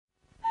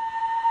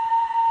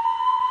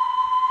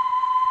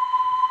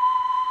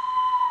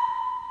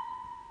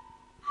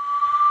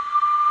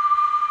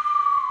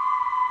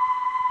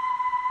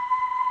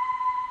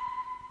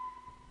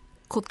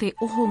ko te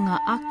oho ngā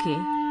ake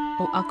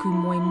o aku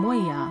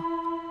moemoea,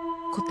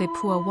 ko te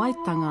pua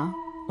waitanga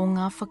o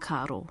ngā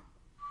whakaro.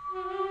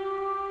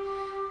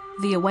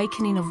 The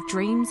awakening of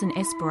dreams and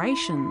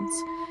aspirations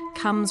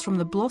comes from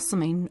the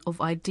blossoming of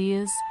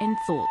ideas and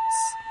thoughts.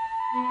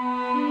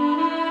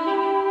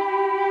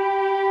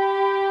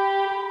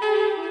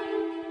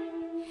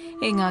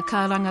 E ngā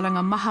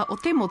kārangaranga maha o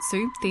te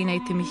motu, tēnei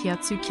te mihi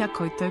atu kia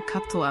koutou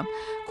katoa.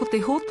 Ko te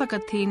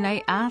hōtaka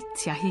tēnei a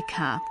Te Ahi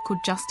Kaa, ko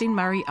Justin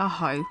Murray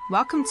aho.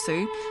 Welcome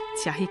to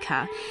Te Ahi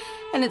Kaa.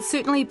 And it's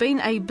certainly been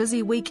a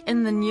busy week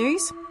in the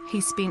news. He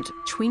spent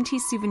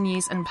 27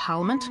 years in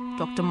Parliament.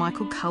 Dr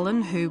Michael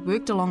Cullen, who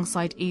worked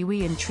alongside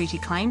iwi in treaty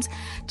claims,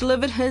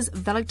 delivered his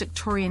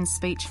valedictorian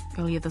speech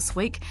earlier this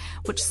week,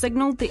 which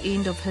signalled the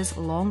end of his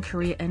long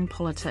career in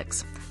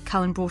politics.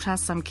 Cullen brought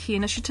us some key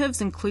initiatives,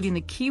 including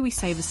the Kiwi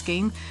Saver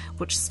scheme,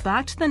 which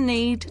sparked the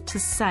need to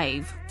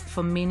save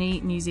for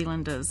many New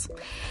Zealanders.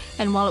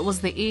 And while it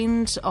was the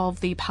end of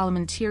the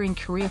parliamentarian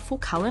career for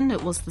Cullen,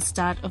 it was the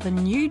start of a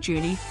new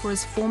journey for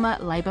his former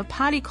Labour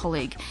Party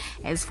colleague,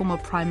 as former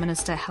Prime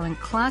Minister Helen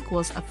Clark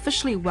was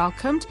officially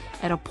welcomed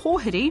at a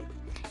pōhiri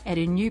at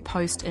her new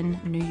post in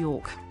New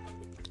York.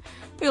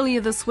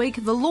 Earlier this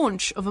week, the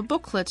launch of a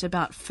booklet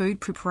about food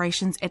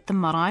preparations at the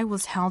marae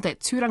was held at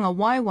Tūranga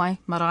Waiwai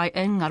Marae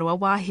in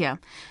Ngaruawahia.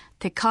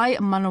 Te Kai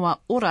Manawa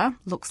Ora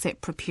looks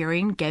at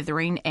preparing,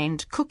 gathering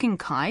and cooking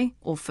kai,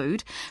 or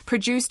food,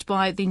 produced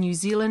by the New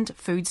Zealand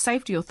Food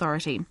Safety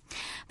Authority.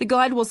 The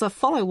guide was a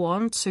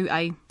follow-on to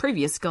a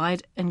previous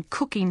guide in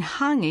cooking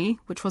hangi,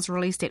 which was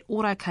released at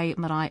Ora Kai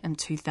Marae in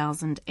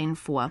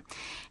 2004.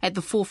 At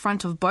the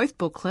forefront of both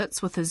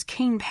booklets, with his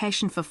keen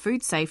passion for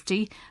food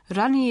safety,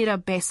 Raniera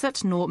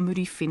Bassett no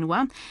Muri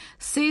Whenua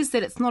says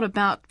that it's not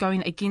about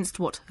going against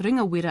what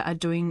ringawera are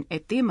doing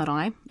at their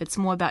marae, it's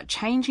more about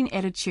changing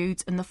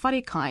attitudes in the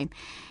wharekai,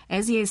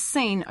 as he has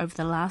seen over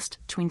the last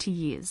 20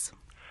 years.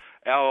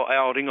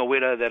 Our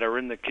ringawera that are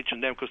in the kitchen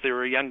now, because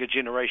they're a younger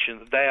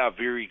generation, they are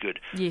very good.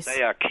 Yes.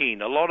 They are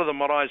keen. A lot of the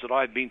maraes that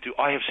I've been to,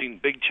 I have seen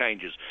big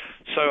changes.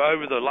 So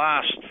over the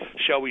last,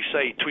 shall we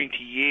say, 20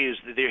 years,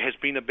 there has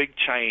been a big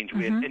change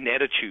in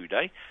attitude.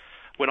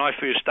 When I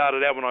first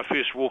started out, when I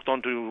first walked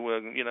onto,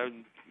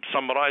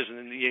 some maraes,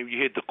 and you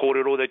heard the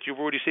kōrero that you've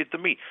already said to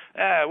me,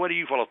 what are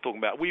you fellas talking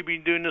about? We've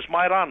been doing this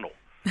mai rano.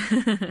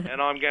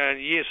 And I'm going,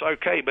 yes,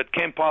 okay, but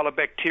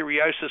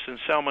Campylobacteriosis and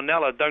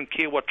Salmonella don't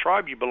care what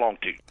tribe you belong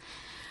to.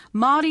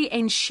 Māori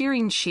and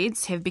shearing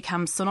sheds have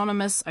become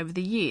synonymous over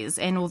the years,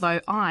 and although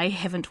I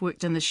haven't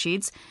worked in the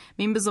sheds,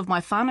 members of my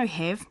whānau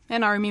have,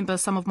 and I remember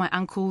some of my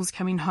uncles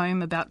coming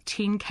home about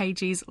 10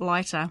 kgs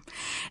lighter.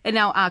 In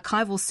our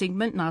archival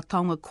segment, Ngā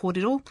Taonga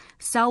Kōrero,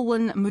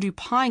 Selwyn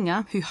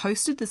Murupainga, who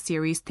hosted the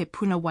series Te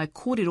Puna Wai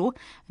Kōrero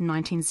in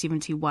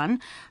 1971,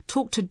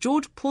 talked to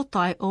George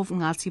Potai of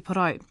Ngāti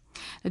Porou.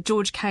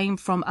 George came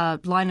from a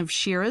line of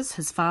shearers.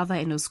 His father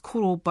and his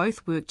koro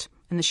both worked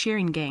in the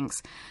shearing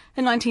gangs.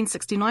 In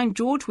 1969,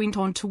 George went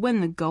on to win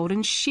the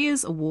Golden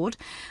Shears Award,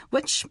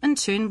 which in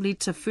turn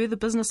led to further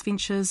business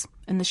ventures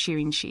in the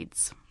shearing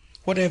sheds.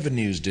 What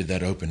avenues did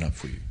that open up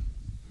for you?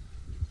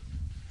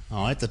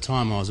 At the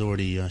time I was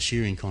already a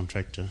shearing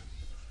contractor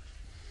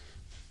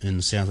in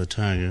the south of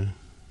Otago.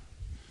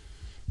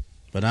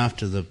 But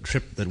after the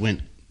trip that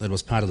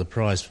was part of the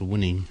prize for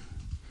winning,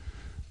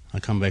 I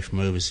come back from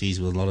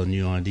overseas with a lot of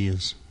new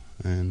ideas,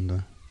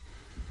 and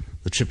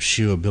the trip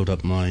sure built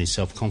up my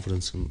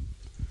self-confidence,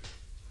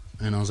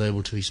 and I was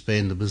able to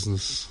expand the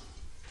business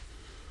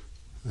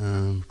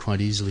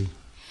quite easily.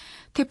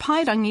 Te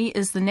Pairangi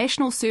is the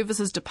National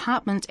Services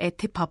Department at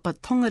Te Papa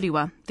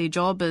Tongarewa. Their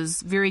job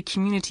is very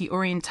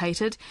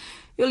community-orientated.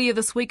 Earlier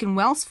this week in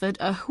Wellsford,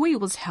 a hui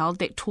was held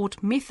that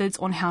taught methods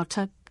on how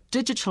to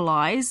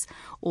digitalise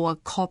or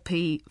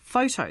copy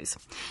photos.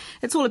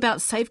 It's all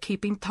about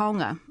safekeeping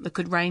taonga. It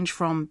could range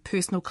from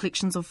personal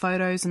collections of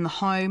photos in the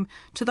home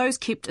to those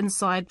kept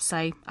inside,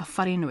 say, a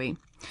wharenui.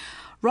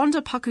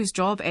 Rhonda Paku's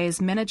job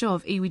as manager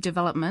of iwi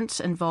development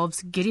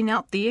involves getting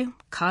out there,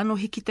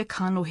 kanohi ki te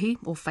kanohi,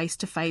 or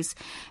face-to-face,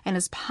 and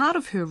as part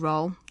of her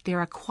role, there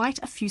are quite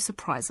a few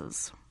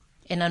surprises.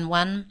 And in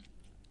one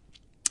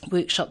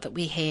workshop that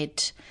we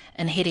had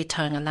in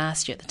Haratua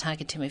last year at the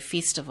Takitimu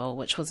Festival,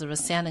 which was a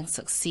resounding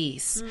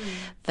success,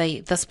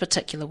 this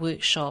particular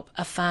workshop,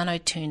 a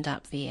whānau turned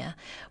up there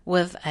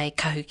with a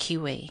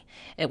kahukiwi.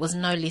 It was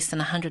no less than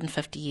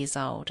 150 years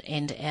old,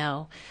 and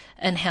our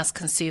in-house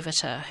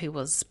conservator who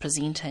was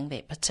presenting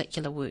that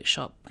particular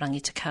workshop,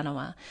 Rangi Te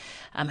Kanawa,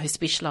 who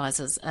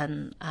specialises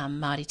in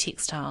Māori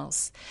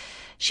textiles,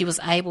 she was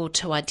able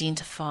to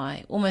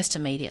identify almost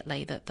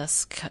immediately that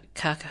this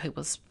kākahu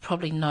was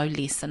probably no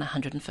less than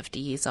 150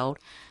 years old.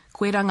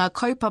 Koe ranga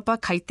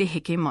kaupapa kei te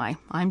heke mai.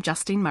 I'm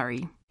Justin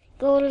Murray.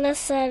 You're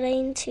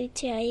listening to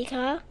Te Ahi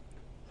Kaa,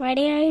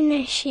 Radio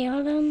New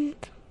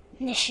Zealand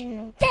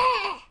National.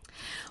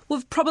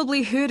 We've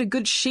probably heard a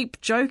good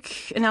sheep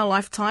joke in our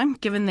lifetime,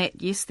 given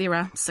that, yes, there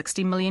are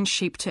 60 million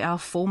sheep to our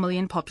 4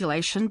 million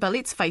population, but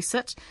let's face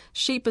it,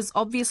 sheep is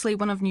obviously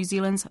one of New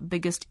Zealand's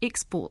biggest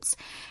exports,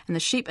 and the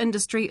sheep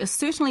industry is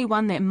certainly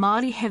one that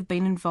Māori have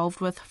been involved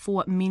with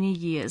for many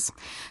years.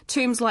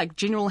 Terms like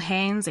general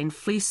hands and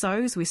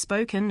fleesos were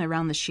spoken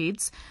around the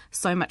sheds,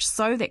 so much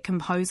so that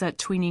composer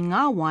Tuini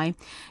Ngāwai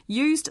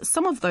used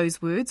some of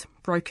those words,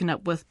 broken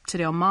up with Te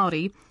Reo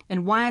Māori,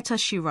 in Waiata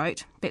she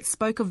wrote, that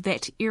spoke of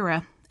that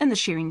era in the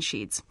shearing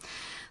sheds.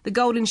 The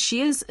Golden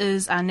Shears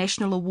is our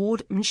national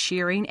award in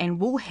shearing and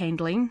wool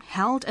handling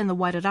held in the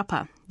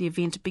Wairarapa. The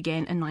event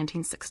began in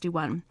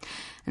 1961.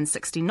 In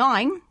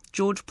 1969,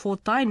 George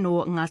Portai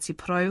no Ngāti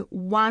Porou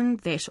won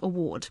that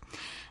award.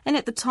 And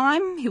at the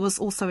time, he was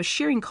also a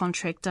shearing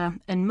contractor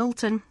in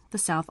Milton, the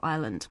South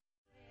Island.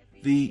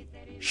 The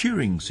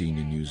shearing scene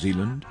in New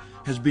Zealand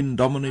has been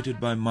dominated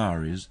by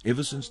Maoris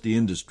ever since the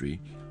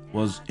industry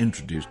was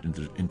introduced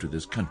into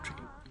this country.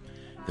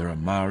 There are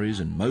Maoris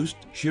in most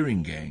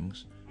shearing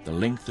gangs the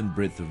length and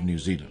breadth of New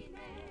Zealand.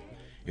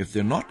 If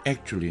they're not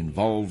actually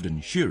involved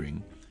in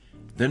shearing,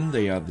 then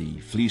they are the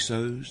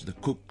fleesos, the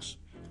cooks,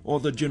 or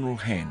the general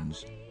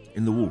hands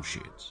in the wool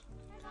sheds.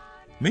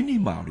 Many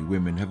Maori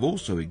women have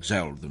also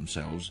excelled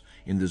themselves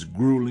in this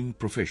grueling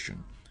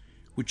profession,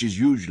 which is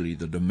usually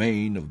the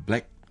domain of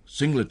black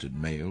singleted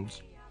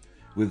males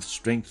with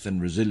strength and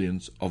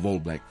resilience of all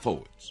black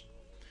forwards.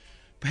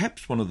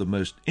 Perhaps one of the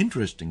most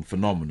interesting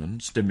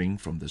phenomena stemming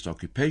from this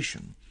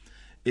occupation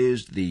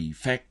is the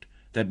fact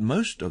that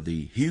most of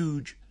the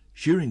huge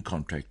shearing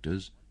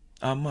contractors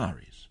are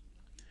Maoris.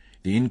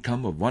 The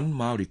income of one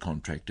Maori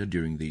contractor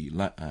during the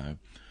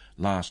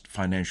last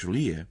financial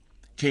year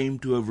came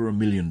to over $1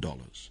 million.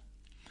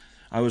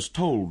 I was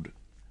told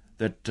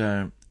that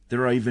there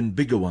are even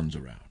bigger ones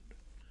around.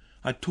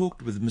 I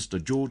talked with Mr.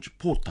 George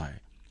Portai,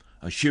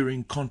 a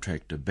shearing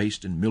contractor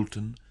based in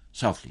Milton,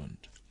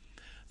 Southland.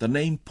 The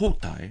name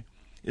Portai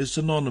is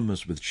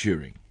synonymous with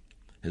shearing.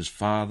 His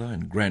father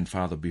and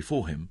grandfather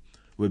before him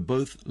were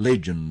both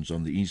legends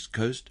on the East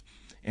Coast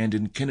and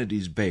in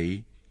Kennedy's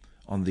Bay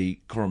on the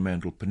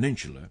Coromandel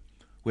Peninsula,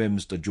 where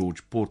Mr.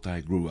 George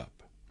Portai grew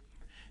up.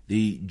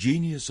 The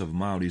genius of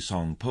Maori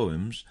song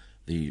poems,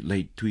 the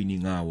late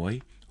Tuini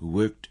Ngāwai, who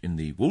worked in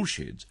the wool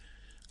sheds,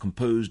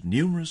 composed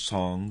numerous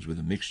songs with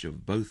a mixture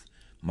of both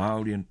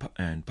Maori and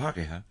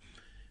Pākehā,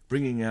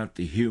 bringing out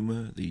the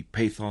humour, the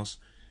pathos,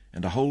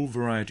 and a whole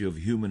variety of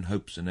human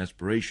hopes and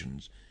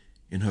aspirations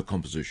in her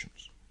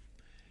compositions.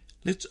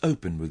 Let's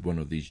open with one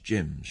of these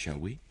gems, shall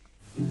we?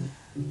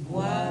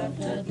 What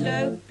a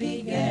dope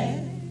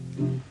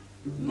began,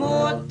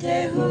 mo te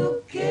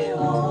huke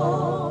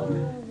all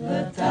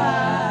the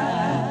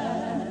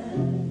time.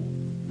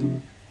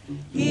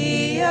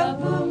 He a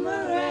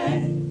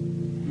boomerang,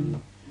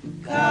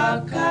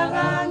 ka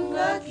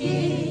karanga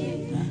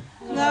ki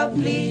ngā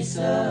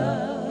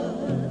pleasers.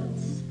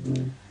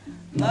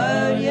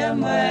 Maria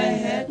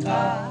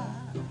Maheta,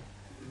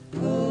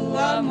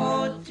 kua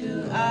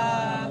motu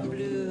a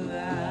blue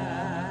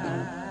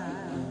eye.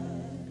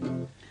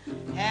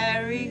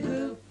 Harry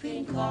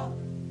whooping cough,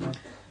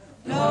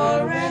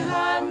 no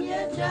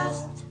rehanya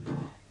just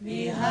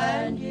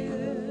behind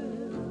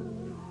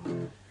you.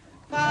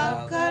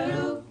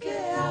 Pakaruke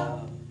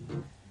out,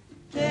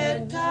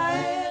 te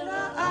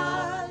taera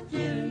a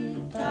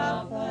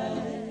jintawai.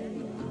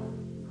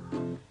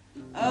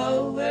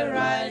 Oh, we're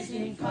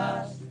rising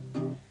fast.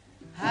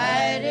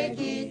 Haere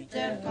ki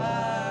te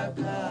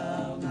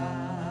whakama.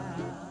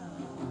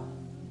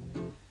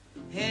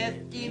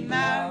 Hefty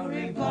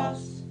Maori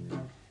boss,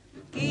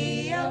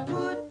 kia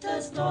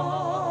puta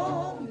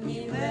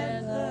stormy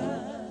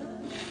weather.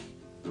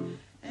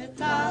 E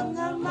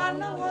tanga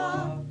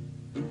manawa,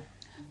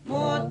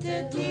 mo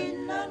te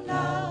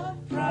tinana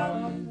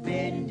from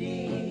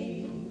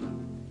bending.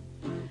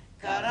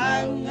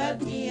 Karanga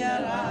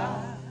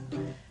tiara,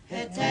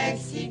 a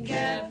taxi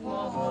cab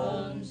for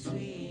home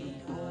sweet.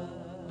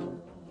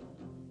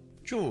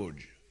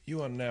 George,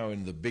 you are now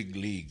in the big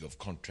league of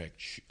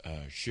contract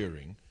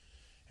shearing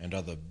and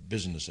other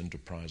business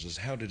enterprises.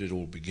 How did it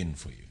all begin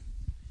for you?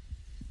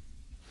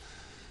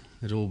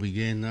 It all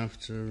began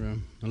after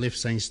I left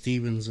St.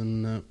 Stephen's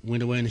and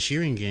went away in a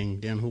shearing gang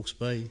down Hawke's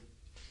Bay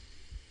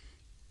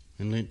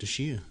and learnt to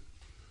shear,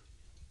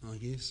 I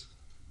guess.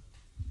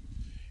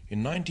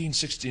 In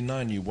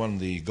 1969 you won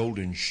the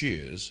Golden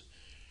Shears.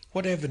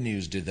 What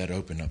avenues did that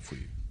open up for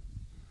you?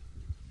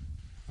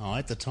 Oh,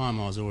 at the time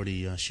I was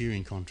already a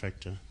shearing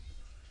contractor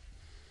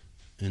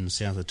in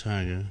South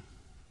Otago,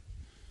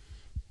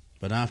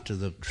 but after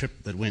the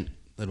trip that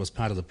was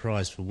part of the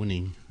prize for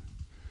winning,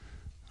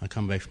 I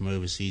come back from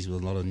overseas with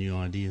a lot of new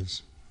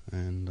ideas,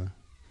 and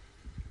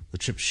the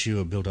trip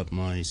sure built up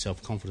my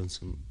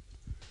self-confidence,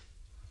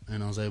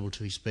 and I was able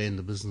to expand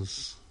the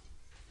business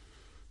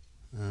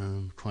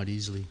quite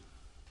easily.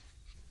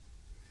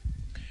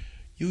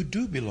 You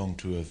do belong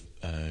to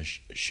a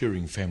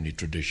shearing family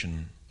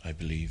tradition, I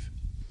believe.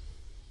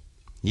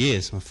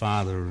 Yes, my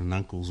father and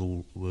uncles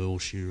were all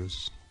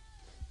shearers,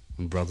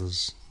 and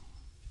brothers.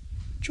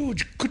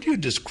 George, could you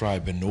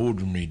describe an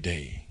ordinary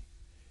day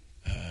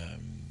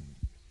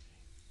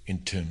in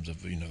terms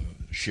of,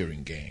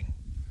 shearing gang?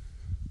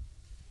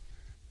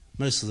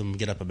 Most of them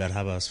get up about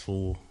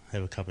 4:30,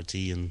 have a cup of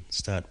tea and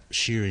start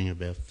shearing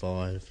about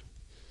 5.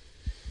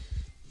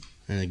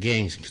 And the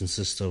gangs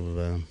consist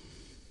of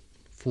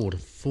 4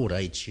 to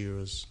 8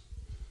 shearers,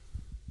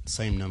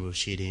 same number of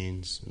shed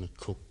hands and a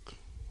cook,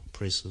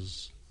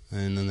 presses.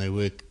 And then they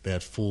work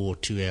about 4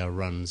 2-hour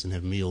runs and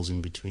have meals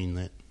in between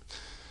that.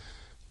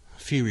 A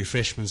few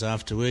refreshments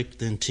after work,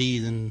 then tea,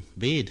 then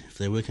bed if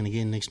they're working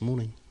again next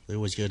morning. They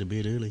always go to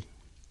bed early.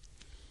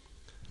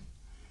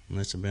 And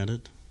that's about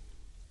it.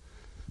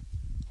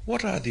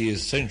 What are the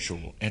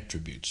essential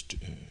attributes to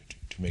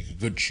make a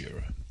good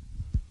shearer?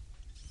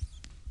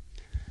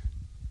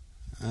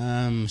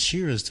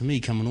 Shearers to me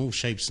come in all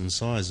shapes and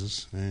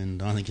sizes,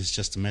 and I think it's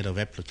just a matter of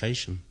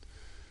application.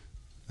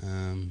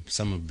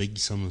 Some are big,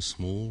 some are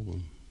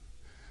small.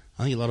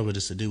 I think a lot of it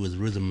is to do with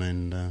rhythm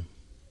and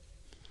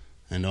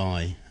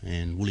eye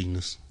and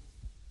willingness.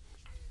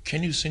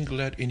 Can you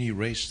single out any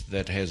race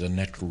that has a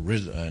natural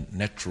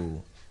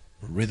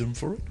rhythm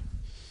for it?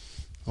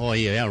 Oh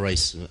yeah, our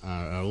race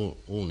are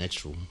all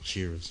natural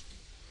shearers.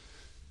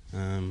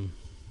 The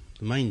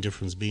main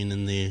difference being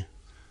in their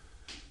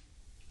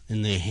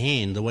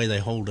hand, the way they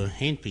hold a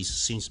handpiece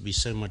seems to be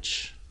so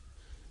much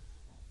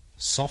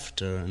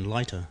softer and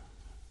lighter.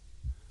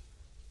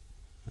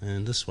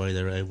 And this way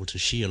they're able to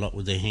shear a lot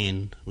with their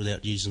hand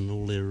without using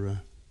all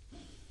their...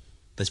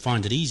 they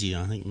find it easier.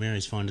 I think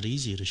Maoris find it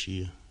easier to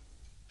shear.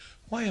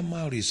 Why are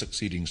Māori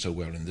succeeding so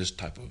well in this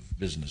type of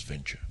business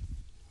venture?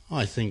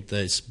 I think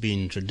that it's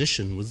been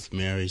tradition with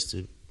Maoris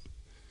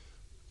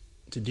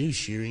to do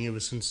shearing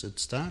ever since it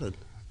started.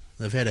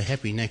 They've had a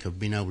happy knack of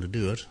being able to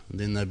do it, and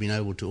then they've been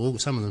able to...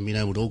 some of them have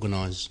been able to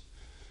organise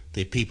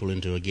their people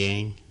into a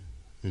gang,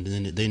 and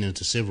then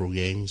into several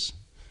gangs,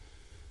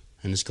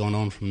 and it's gone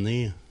on from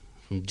there,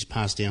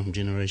 passed down from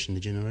generation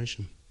to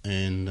generation.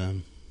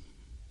 And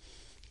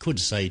could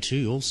say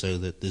too also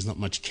that there's not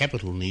much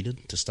capital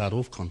needed to start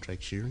off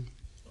contract shearing.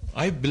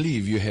 I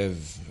believe you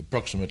have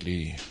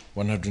approximately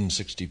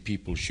 160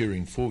 people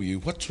shearing for you.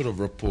 What sort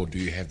of rapport do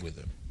you have with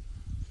them?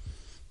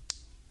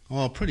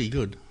 Oh, pretty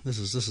good. This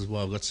is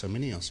why I've got so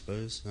many, I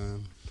suppose.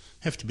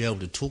 Have to be able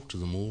to talk to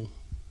them all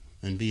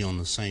and be on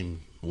the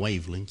same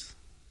wavelength,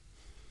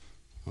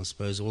 I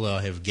suppose, although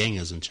I have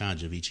gangers in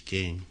charge of each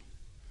gang,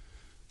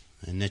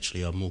 and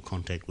naturally I have more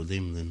contact with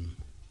them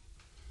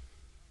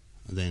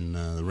than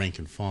the rank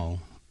and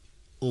file.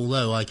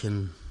 Although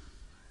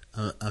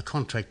a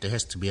contractor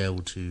has to be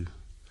able to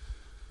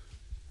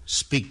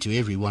speak to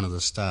every one of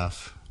the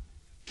staff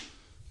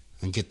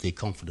and get their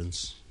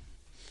confidence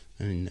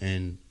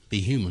and be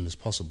human as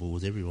possible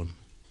with everyone.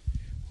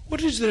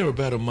 What is there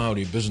about a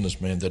Māori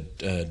businessman that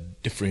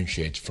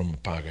differentiates from a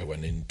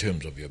Pākehā in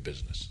terms of your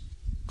business,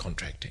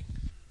 contracting?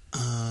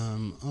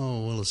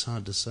 It's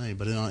hard to say,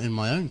 but in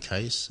my own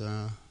case,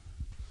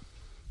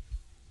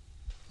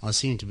 I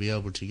seem to be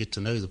able to get to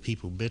know the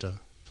people better,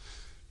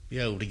 be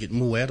able to get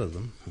more out of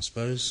them, I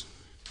suppose.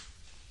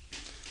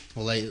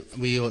 Well,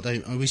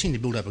 we seem to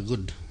build up a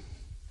good,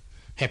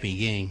 happy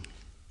gang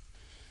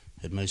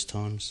at most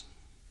times.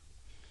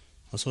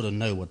 I sort of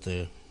know what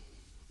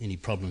any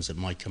problems that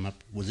might come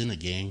up within a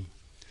gang,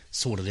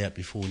 sort it out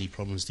before any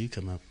problems do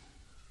come up.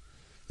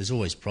 There's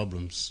always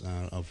problems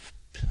of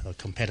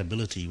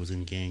compatibility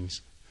within gangs,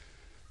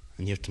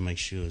 and you have to make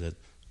sure that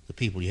the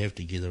people you have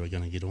together are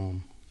going to get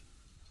on,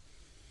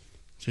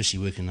 especially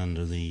working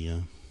under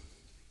the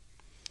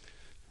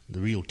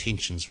real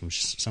tensions.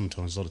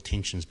 Sometimes a lot of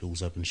tensions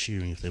builds up in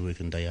shearing if they're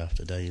working day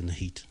after day in the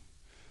heat.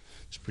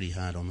 It's pretty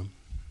hard on them.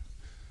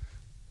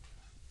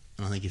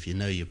 And I think if you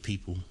know your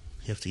people,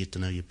 you have to get to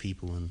know your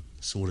people and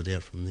sort it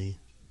out from there.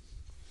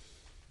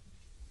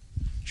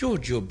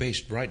 George, you're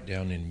based right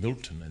down in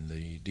Milton in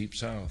the Deep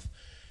South.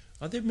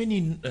 Are there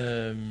many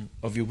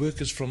of your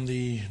workers from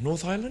the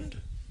North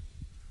Island?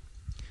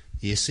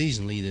 Yeah,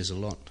 seasonally there's a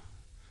lot.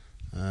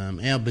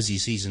 Our busy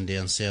season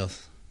down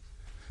south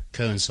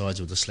coincides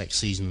with the slack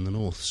season in the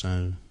north,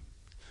 so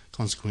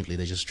consequently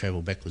they just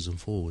travel backwards and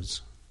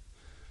forwards.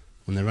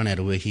 When they run out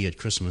of work here at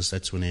Christmas,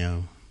 that's when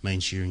our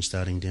main shearing's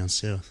starting down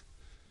south.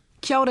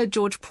 Kia ora,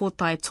 George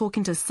Portai,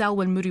 talking to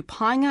Selwyn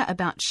Murupainga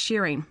about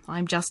shearing.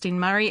 I'm Justine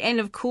Murray, and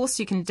of course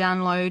you can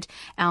download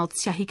our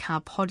Te Ahi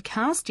Kaa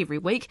podcast every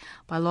week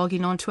by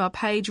logging on to our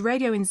page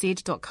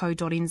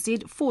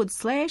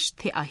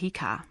radionz.co.nz/Te Ahi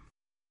Kaa.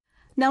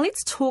 Now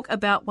let's talk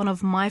about one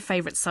of my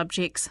favourite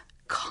subjects,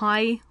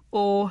 kai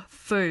or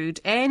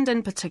food, and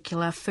in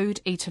particular food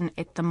eaten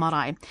at the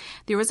marae.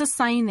 There is a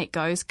saying that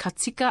goes, ka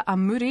tika a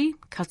muri,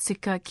 ka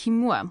tika ki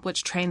mua,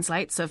 which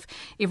translates if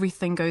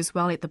everything goes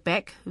well at the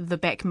back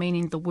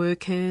meaning the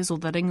workers or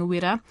the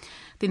ringawera,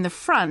 then the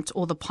front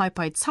or the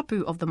paipai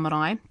tapu of the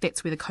marae,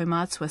 that's where the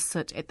kaumātua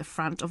sit at the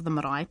front of the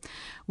marae,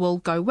 will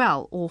go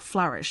well or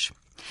flourish.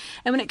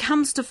 And when it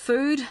comes to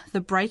food,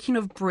 the breaking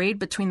of bread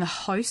between the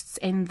hosts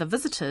and the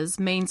visitors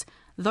means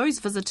those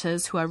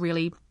visitors who are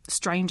really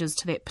strangers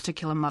to that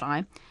particular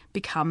marae,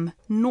 become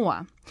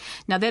noa.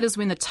 Now that is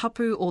when the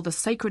tapu or the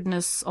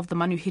sacredness of the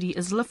manuhiri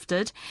is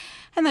lifted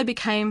and they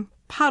became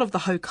part of the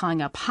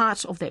haukainga,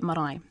 part of that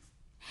marae.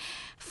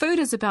 Food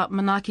is about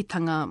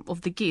manaakitanga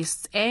of the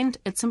guests and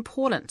it's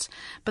important,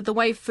 but the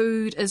way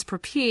food is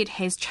prepared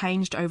has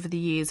changed over the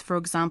years. For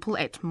example,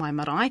 at my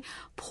marae,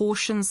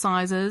 portion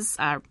sizes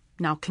are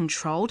now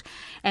controlled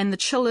and the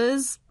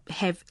chillers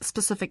have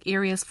specific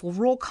areas for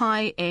raw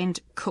kai and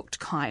cooked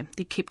kai.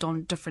 They're kept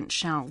on different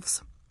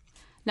shelves.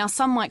 Now,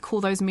 some might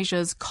call those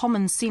measures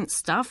common sense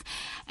stuff,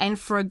 and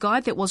for a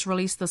guide that was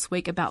released this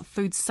week about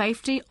food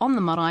safety on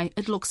the marae,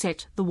 it looks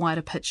at the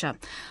wider picture.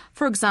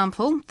 For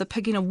example, the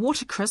pigging of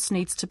watercress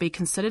needs to be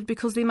considered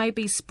because there may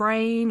be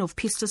spraying of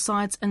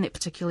pesticides in that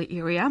particular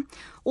area,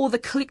 or the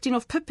collecting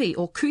of pipi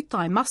or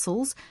kutai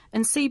mussels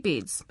in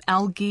seabeds.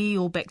 Algae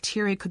or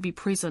bacteria could be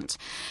present.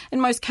 In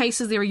most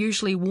cases, there are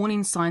usually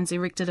warning signs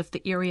erected if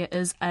the area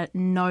is a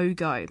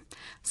no-go.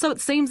 So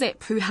it seems that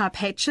puha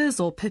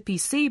patches or pipi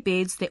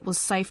seabeds that was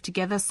safe to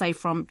gather, say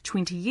from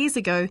 20 years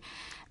ago,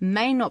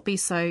 may not be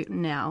so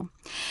now.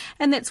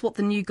 And that's what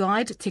the new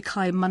guide, Te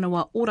Kai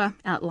Manawa Ora,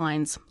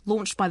 outlines,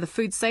 launched by the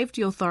Food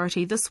Safety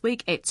Authority this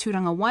week at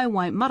Turanga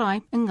Waiwai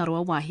Marae in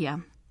Ngaroa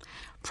Wahia.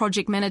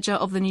 Project manager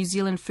of the New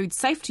Zealand Food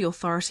Safety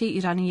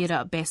Authority,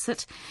 Iraniera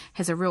Bassett,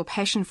 has a real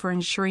passion for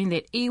ensuring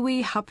that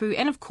iwi, hapu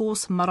and of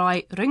course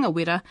marae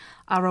ringawera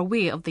are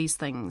aware of these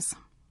things.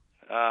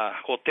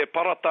 Ko te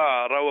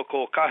parata raua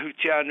ko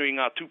kahutia nui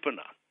ngā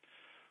tupuna.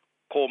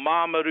 Ko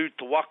māmaru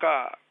te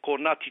waka, ko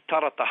Ngāti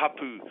tarata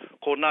hapu,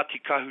 ko Ngāti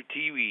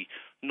kahutiwi,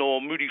 no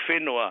muri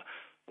whenua,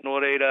 no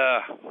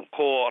reira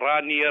ko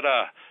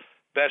Raniera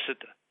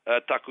Bassett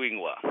taku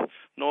ingoa.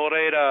 No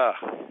reira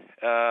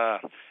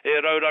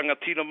e rauranga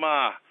tina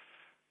mā,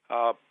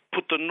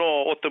 puta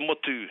no o te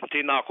motu,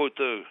 tēnā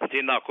koutou,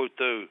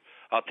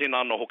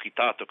 tēnā no hoki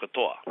tātou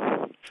katoa.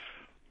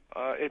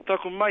 E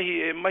taku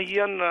mahi, e mahi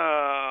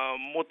ana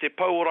mo te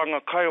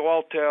pauranga kai o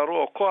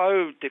Aotearoa, ko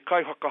au te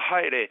kai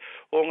whakahaere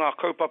o ngā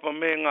kaupapa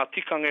me ngā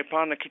tikanga e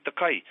pāna ki te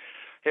kai,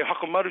 he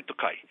whakamaru te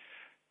kai,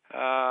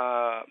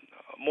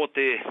 mo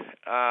te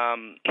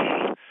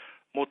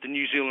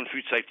New Zealand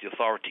Food Safety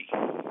Authority.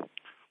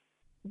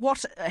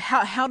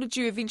 How did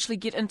you eventually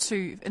get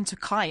into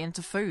kai,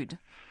 into food?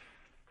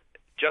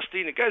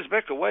 Justine, it goes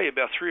back a way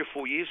about 3 or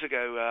 4 years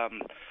ago.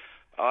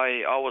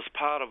 I was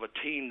part of a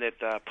team that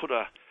put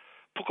a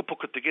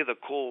puka together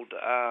called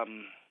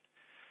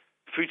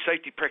Food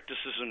Safety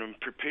Practices in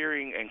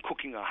Preparing and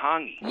Cooking a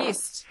Hangi.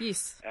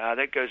 Yes.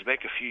 That goes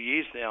back a few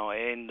years now,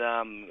 and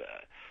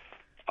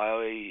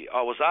I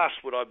was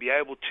asked would I be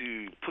able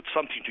to put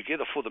something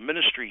together for the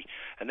ministry,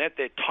 and at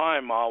that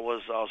time I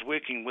was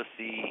working with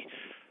the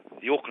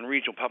Auckland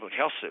Regional Public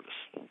Health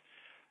Service.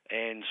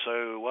 And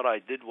so what I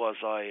did was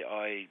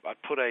I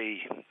put a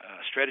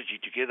strategy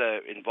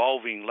together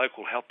involving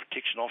local health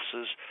protection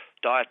officers,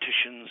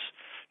 dietitians,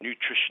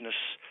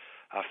 nutritionists,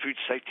 food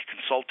safety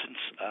consultants,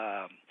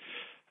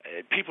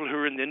 people who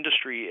are in the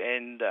industry,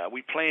 and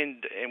we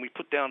planned and we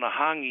put down a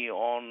hangi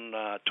on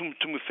tumu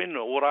whenua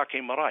o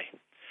Rake Marae,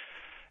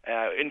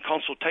 in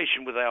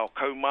consultation with our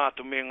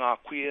kaumātua me ngā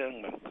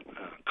kuia,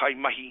 kai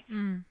mahi,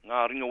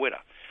 ngā ringawera.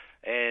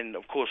 And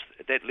of course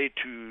that led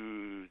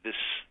to this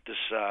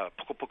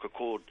puka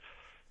called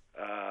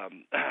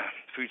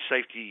Food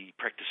Safety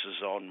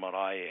Practices on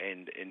Marae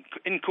and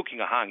in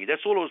cooking a hangi.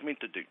 That's all it was meant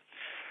to do.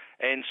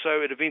 And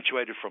so it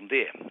eventuated from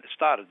there. It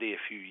started there a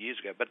few years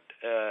ago, but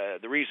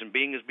the reason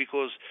being is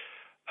because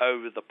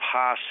over the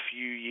past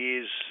few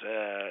years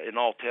in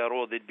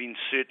Aotearoa there'd been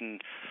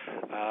certain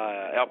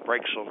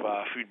outbreaks of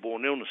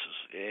foodborne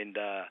illnesses, and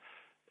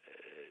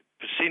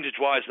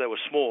percentage-wise they were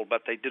small,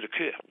 but they did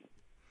occur.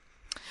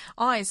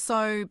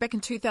 So back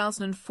in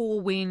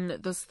 2004 when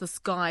this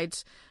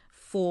guide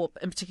for,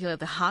 in particular,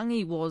 the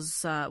hangi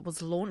was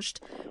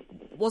launched,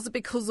 was it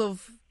because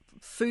of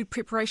food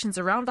preparations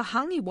around a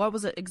hangi? Why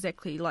was it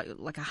exactly like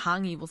a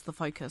hangi was the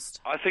focus?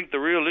 I think the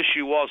real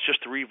issue was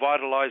just to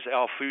revitalise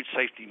our food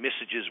safety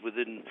messages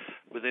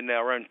within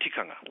our own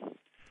tikanga.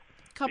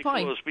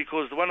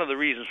 Because one of the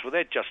reasons for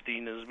that,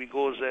 Justine, is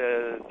because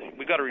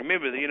we got to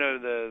remember that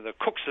the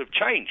cooks have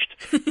changed.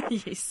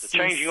 Yes, the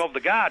changing of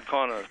the guard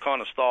kind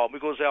of style,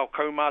 because our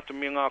kaumātua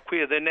me ngā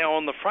kuia, they're now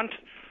on the front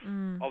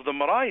of the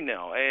marae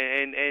now,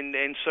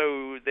 and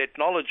so that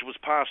knowledge was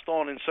passed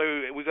on, and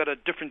so we got a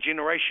different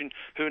generation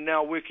who are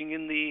now working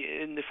in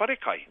the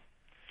wharekai.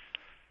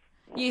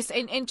 Yes,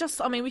 and just,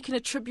 we can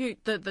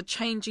attribute the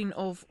changing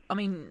of, a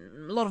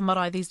lot of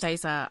marae these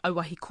days are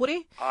auahi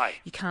kore. Aye.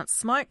 You can't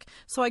smoke.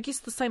 So I guess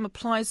the same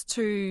applies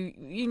to,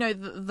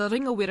 the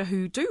ringawera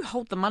who do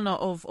hold the mana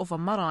of a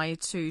marae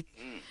to,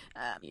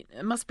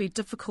 it must be a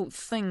difficult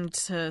thing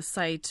to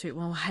say to,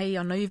 well, hey,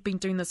 I know you've been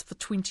doing this for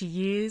 20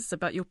 years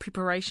about your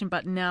preparation,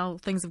 but now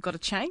things have got to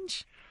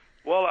change.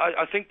 Well,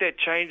 I think that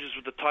changes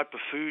with the type of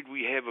food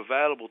we have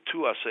available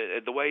to us,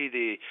 the way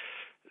they're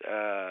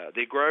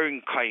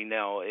growing kai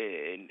now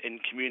in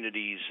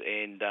communities,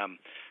 and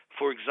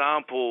for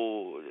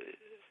example,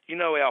 you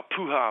know, our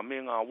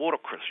puha, our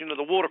watercress, you know,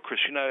 the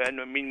watercress, you know,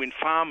 and I mean, when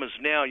farmers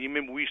now, you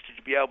remember we used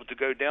to be able to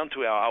go down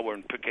to our awa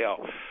and pick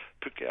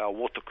our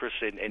watercress,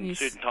 and yes.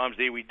 certain times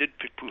there we did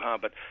pick puha,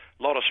 but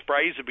a lot of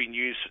sprays have been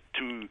used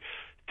to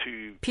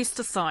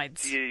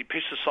pesticides. Yeah,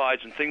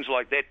 pesticides and things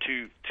like that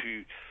to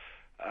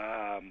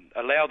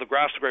allow the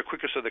grass to grow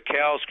quicker so the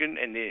cows can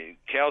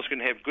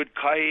have good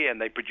kai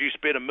and they produce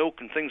better milk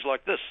and things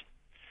like this.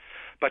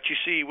 But you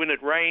see, when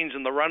it rains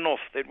and the runoff,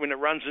 that when it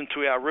runs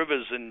into our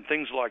rivers and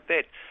things like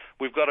that,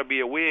 we've got to be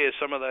aware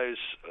some of those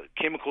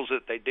chemicals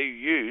that they do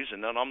use,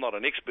 and I'm not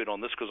an expert on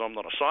this because I'm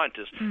not a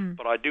scientist,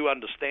 but I do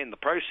understand the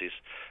process.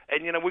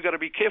 And, you know, we've got to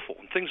be careful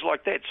and things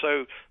like that.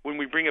 So when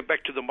we bring it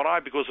back to the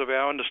marae, because of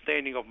our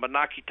understanding of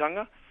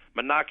manakitanga,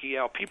 manaki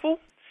our people,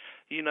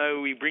 you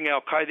know, we bring our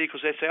kai there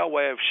because that's our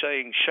way of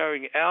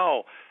showing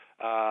our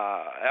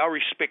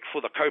respect for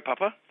the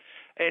kaupapa.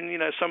 And, you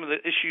know, some of the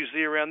issues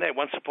there around that.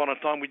 Once upon a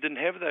time, we didn't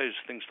have those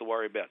things to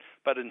worry about.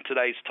 But in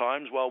today's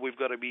times, well, we've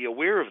got to be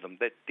aware of them,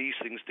 that these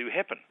things do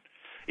happen.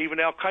 Even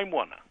our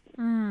kaimwana.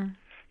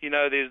 You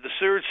know, there's the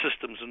sewage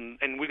systems,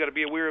 and we've got to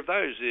be aware of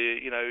those.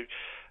 You know,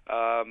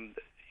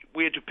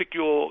 where to pick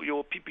your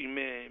pipi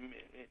me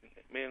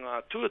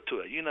ngā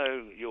tuatua, you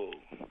know, your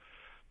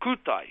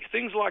kutai,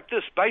 things like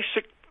this,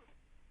 basic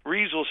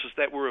resources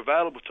that were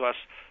available to us.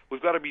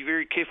 We've got to be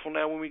very careful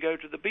now when we go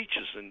to the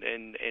beaches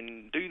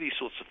and do these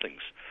sorts of things.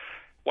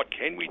 What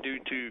can we do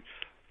to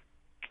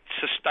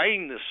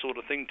sustain this sort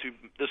of thing, to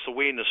this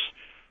awareness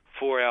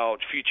for our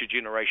future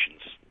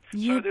generations?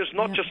 Yep, so there's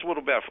not just what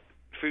about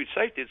food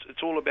safety,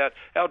 it's all about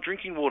our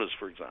drinking waters,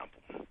 for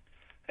example,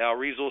 our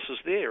resources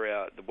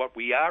there, what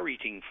we are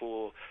eating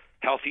for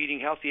healthy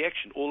eating, healthy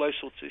action, all those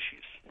sorts of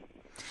issues.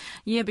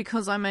 Yeah,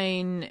 because, I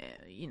mean,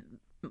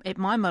 at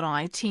my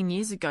marae 10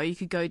 years ago, you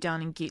could go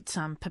down and get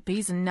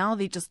pipis, and now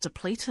they're just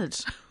depleted.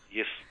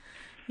 Yes.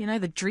 You know,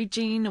 the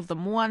dredging of the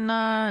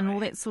moana and all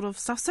that sort of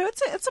stuff. So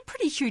it's a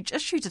pretty huge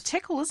issue to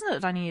tackle, isn't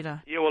it,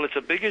 Raniera? Yeah, well, it's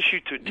a big issue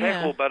to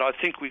tackle, but I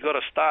think we've got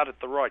to start at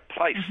the right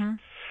place.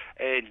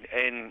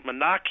 And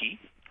manaki,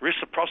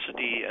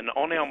 reciprocity, and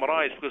on our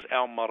marae, because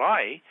our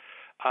marae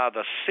are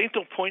the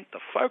centre point, the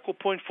focal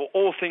point for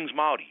all things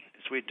Māori.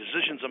 It's where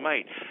decisions are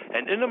made.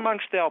 And in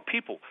amongst our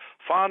people,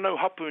 whānau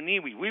hapu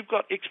niwi, we've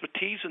got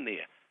expertise in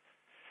there.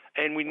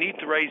 And we need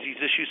to raise these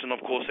issues, and of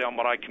course our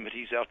marae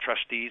committees, our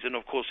trustees, and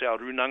of course our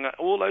runanga,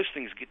 all those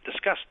things get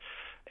discussed.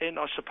 And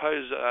I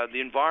suppose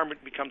the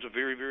environment becomes a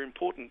very, very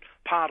important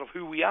part of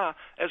who we are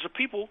as a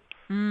people,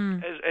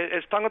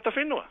 as tangata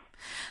whenua.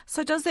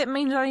 So does that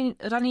mean,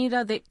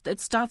 Raniera, that it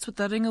starts with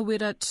the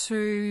ringawera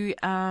to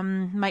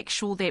make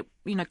sure that,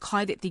 you know,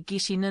 kai that they're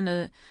getting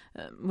in,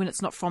 when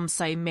it's not from,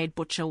 say, Mad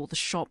Butcher or the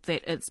shop,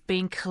 that it's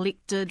being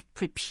collected,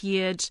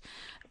 prepared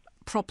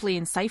properly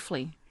and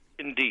safely?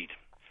 Indeed.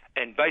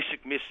 And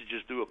basic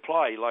messages do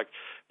apply. Like,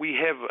 we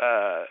have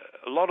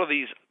a lot of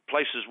these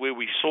places where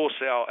we source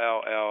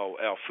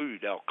our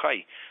food, our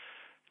kai.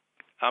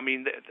 I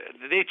mean,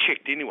 they're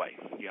checked anyway,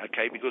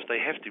 okay, because they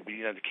have to be,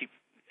 you know, to keep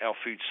our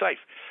food safe.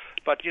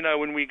 But, you know,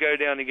 when we go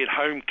down and get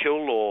home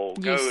kill or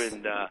go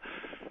and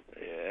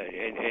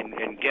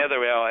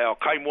gather our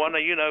kai moana,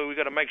 you know, we've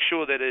got to make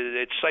sure that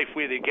it's safe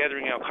where they're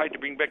gathering our kai to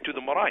bring back to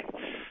the marae.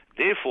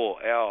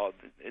 Therefore,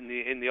 in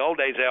the old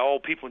days, our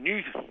old people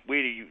knew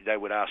where they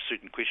would ask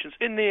certain questions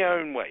in their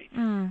own way.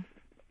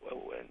 Well,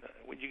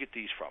 where'd you get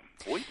these from,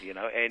 boy? You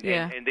know, and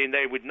then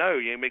they would know,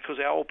 because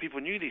our old people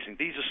knew these things.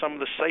 These are some of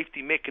the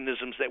safety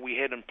mechanisms that we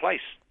had in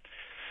place.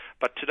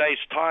 But today's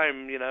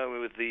time, you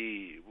know, with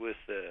the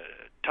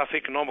tough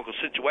economical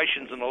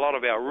situations in a lot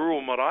of our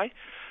rural marae,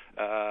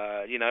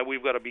 you know,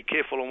 we've got to be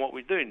careful on what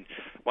we're doing.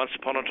 Once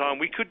upon a time,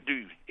 we could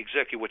do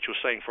exactly what you're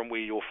saying from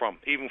where you're from,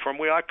 even from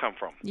where I come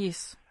from.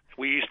 Yes.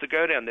 We used to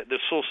go down, the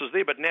sources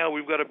there, but now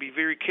we've got to be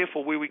very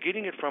careful where we're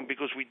getting it from,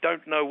 because we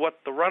don't know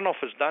what the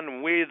runoff has done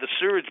and where the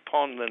sewage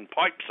pond and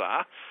pipes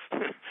are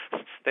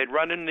that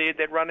run in there,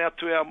 that run out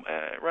to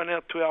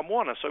our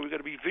moana. So we've got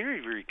to be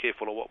very, very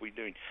careful of what we're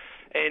doing.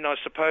 And I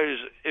suppose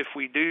if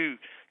we do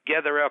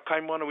gather our kai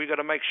moana, we've got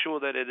to make sure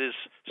that it is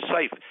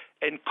safe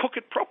and cook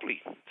it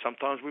properly.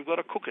 Sometimes we've got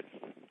to cook it.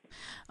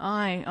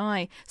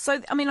 Aye.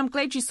 So, I mean, I'm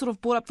glad you sort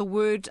of brought up the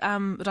word,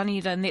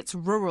 Raniera, and that's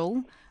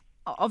rural.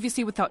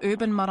 Obviously, with our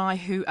urban marae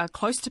who are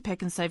close to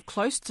Pack and Save,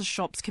 close to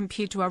shops,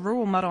 compared to our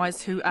rural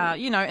maraes who are,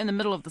 you know, in the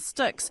middle of the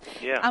sticks.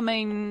 Yeah. I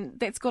mean,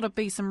 that's got to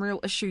be some real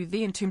issue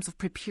there in terms of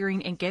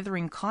preparing and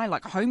gathering kai,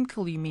 like home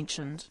kill you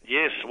mentioned.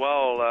 Yes,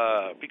 well,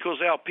 because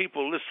our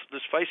people, let's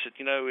face it,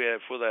 you know,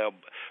 for the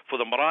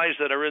maraes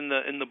that are in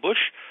the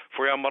bush,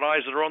 for our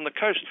maraes that are on the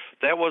coast,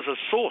 that was a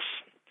source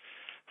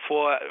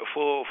for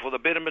the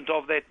betterment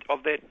of that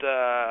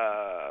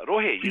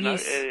rohe. You know,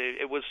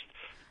 it was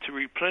to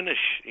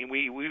replenish.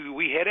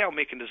 We had our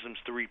mechanisms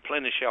to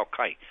replenish our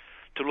kai,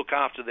 to look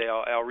after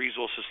our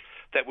resources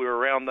that were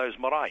around those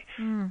marae.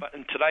 But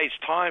in today's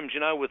times, you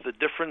know, with the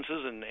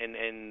differences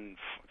and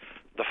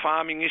the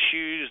farming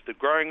issues, the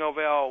growing of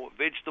our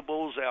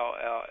vegetables,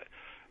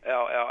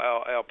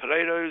 our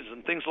potatoes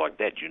and things like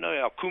that,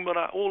 our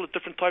kumara, all the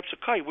different types of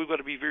kai. We've got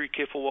to be very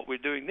careful what we're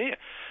doing there.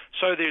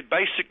 So the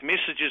basic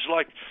message is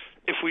like,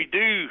 if we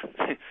do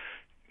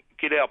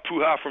get our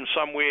puha from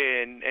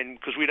somewhere, and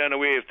because we don't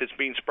know if it's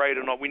been sprayed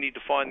or not, we need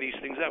to find these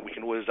things out. We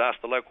can always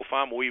ask the local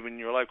farm or even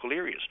your local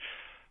areas.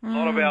 A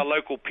lot of our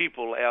local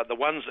people, our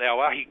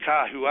Ahi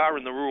Kaa who are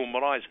in the rural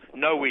maraes,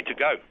 know where to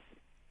go.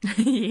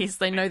 Yes,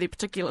 they know their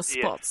particular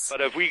spots. Yeah.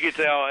 But if we get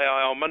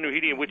our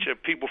manuhiri, which are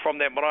people from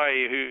that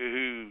marae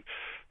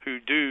who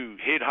do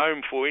head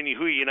home for any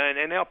hui,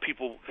 and our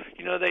people,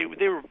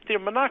 they're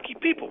manaki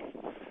people.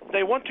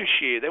 They want to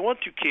share, they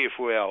want to care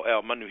for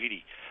our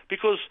manuhiri,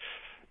 because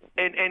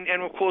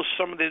and of course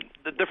some of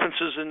the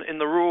differences in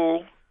the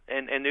rural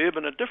and the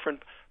urban are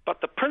different,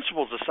 but the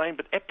principle's the same,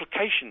 but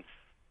application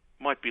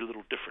might be a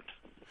little different.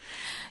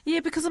 Yeah,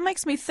 because it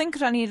makes me think,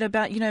 Raniera,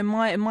 about,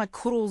 my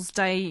Kurul's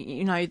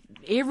day,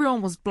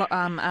 everyone was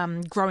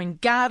growing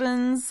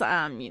gardens,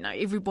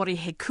 everybody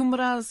had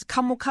kumaras,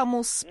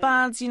 kamo,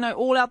 spuds,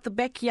 all out the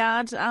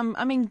backyard.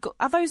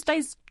 Are those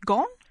days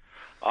gone?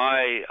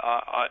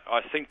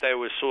 I think they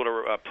were sort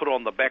of put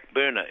on the back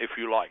burner, if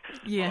you like.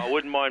 Yeah. I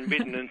wouldn't mind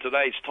betting in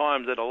today's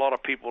times that a lot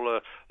of people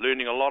are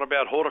learning a lot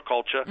about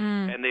horticulture,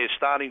 and they're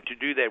starting to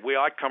do that. Where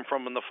I come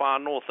from in the far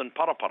north in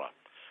Parapara,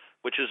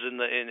 which is in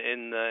the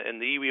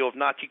iwi of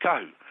Ngāti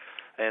Kahu,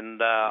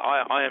 and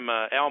I am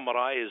our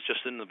marae is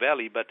just in the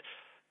valley, but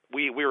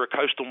we're a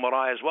coastal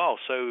marae as well,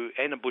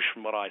 and a bush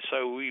marae.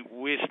 So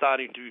we're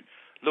starting to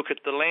look at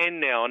the land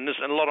now, and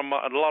a lot of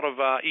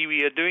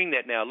iwi are doing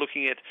that now,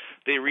 looking at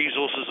their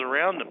resources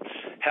around them.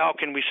 How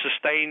can we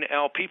sustain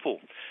our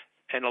people?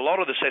 And a lot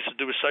of this has to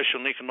do with social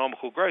and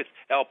economical growth.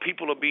 Our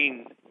people are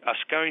going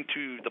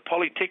to the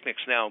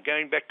polytechnics now,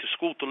 going back to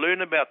school to learn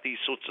about these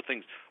sorts of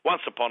things.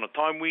 Once upon a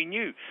time we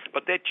knew,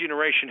 but that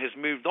generation has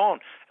moved on.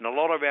 And a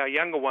lot of our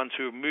younger ones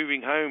who are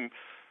moving home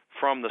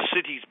from the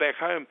cities back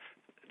home,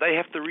 they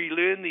have to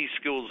relearn these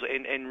skills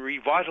and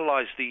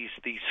revitalize these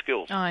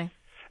skills. Aye.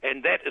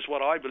 And that is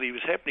what I believe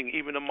is happening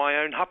even in my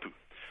own hapu.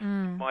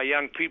 My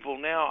young people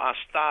now are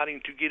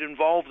starting to get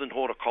involved in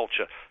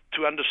horticulture,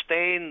 to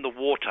understand the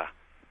water,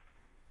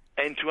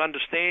 and to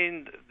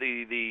understand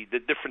the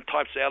different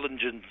types of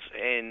allergens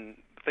and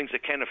things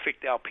that can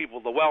affect our people,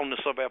 the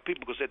wellness of our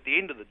people, because at the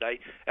end of the day,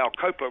 our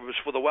kaupapa is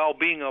for the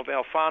well-being of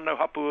our whānau,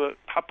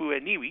 hapu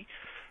and iwi,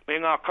 me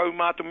ngā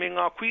kaumātua, me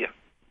ngā kuia.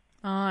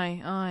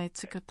 Aye,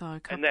 tika tau,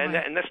 and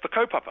that's the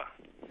kaupapa.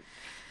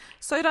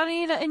 So,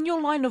 Raniera, in your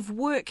line of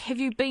work, have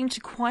you been to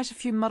quite a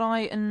few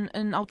marae in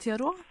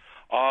Aotearoa?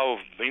 I've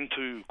been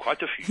to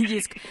quite a few.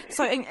 Yes.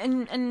 So,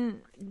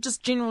 and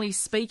just generally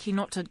speaking,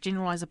 not to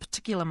generalise a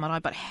particular marae,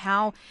 but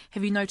how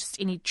have you noticed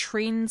any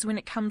trends when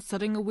it comes to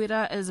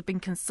ringawera? Has it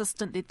been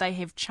consistent that they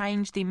have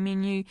changed their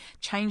menu,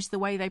 changed the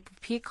way they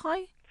prepare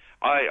kai?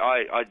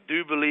 I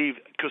do believe,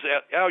 because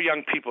our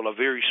young people are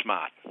very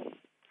smart.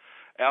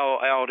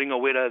 Our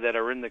ringawera that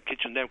are in the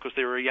kitchen now, because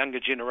they're a younger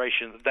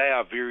generation, they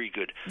are very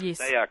good. Yes.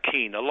 They are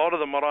keen. A lot of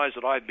the maraes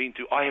that I've been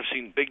to, I have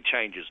seen big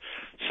changes.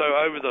 So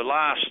over the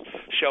last,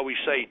 shall we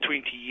say,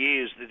 20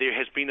 years, there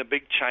has been a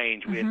big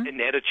change in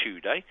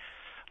attitude,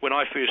 When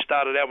I first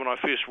started out, when I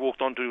first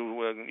walked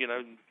onto,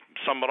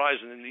 some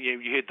maraes, and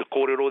you heard the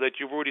kōrero that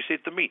you've already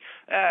said to me,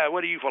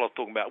 what are you fellas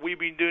talking about? We've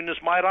been doing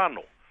this mai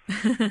rano.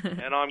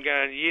 And I'm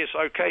going, yes,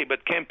 okay,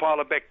 but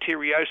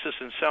Campylobacteriosis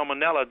and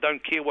Salmonella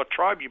don't care what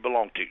tribe you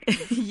belong to.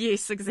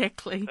 Yes,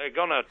 exactly. They're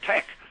going to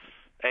attack.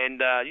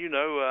 And, at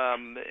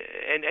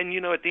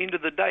the end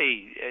of the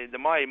day,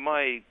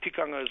 my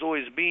tikanga has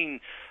always been,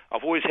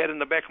 I've always had in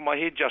the back of my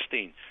head,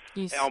 Justine,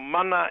 yes. Our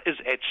mana is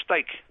at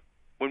stake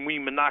when we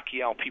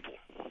manaki our people.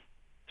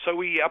 So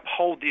we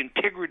uphold the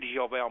integrity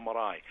of our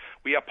marae.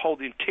 We uphold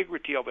the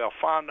integrity of our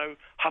whānau,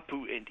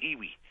 hapu and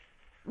iwi.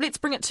 Let's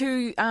bring it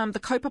to the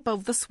kaupapa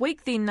of this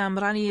week then,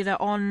 Raniera,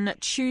 on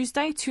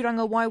Tuesday,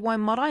 Tūranga Waiwai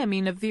Marae. I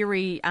mean, a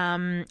very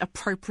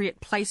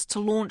appropriate place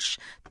to launch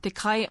Te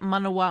Kai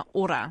Manawa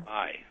Ora.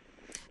 Aye.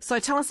 So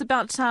tell us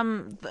about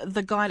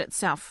the guide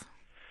itself.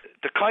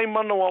 The Kai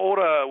Manawa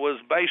Ora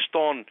was based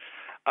on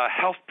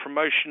health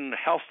promotion,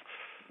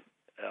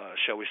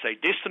 shall we say,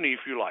 destiny,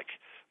 if you like,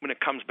 when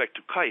it comes back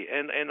to Kai.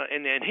 And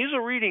here's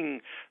a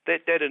reading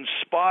that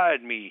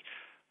inspired me.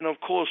 And of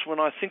course, when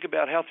I think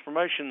about health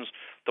promotions,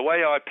 the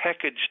way I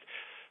packaged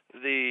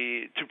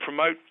to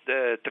promote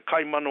the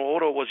Kai Manawa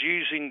Ora was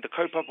using the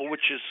kaupapa,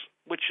 which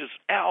is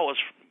ours,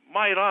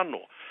 mai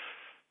rano,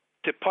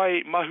 te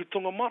pai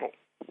mahutunga maro.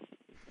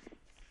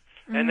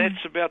 And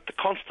that's about the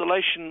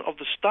constellation of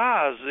the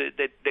stars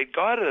that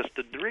guided us,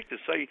 the directors.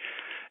 So,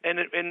 and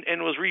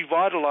it was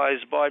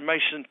revitalized by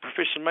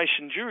Professor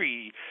Mason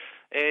Jury.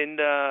 And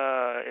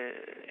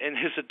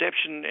his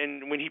adaptation,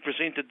 and when he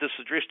presented this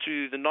address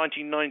to the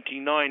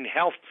 1999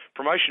 Health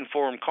Promotion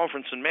Forum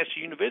Conference in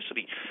Massey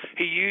University,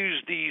 he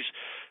used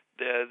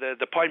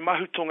the pai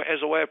mahutonga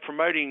as a way of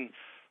promoting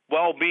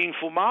well-being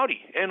for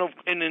Māori, and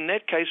in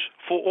that case,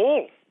 for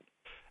all.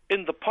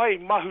 In the pai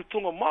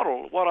mahutonga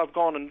model, what I've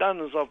gone and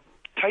done is I've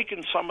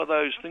taken some of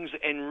those things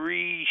and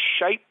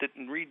reshaped it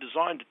and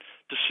redesigned it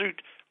to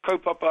suit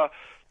kaupapa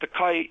te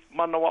Kai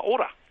Manawa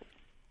Ora.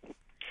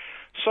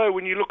 So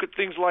when you look at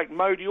things like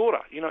Mauri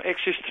Ora,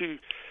 access to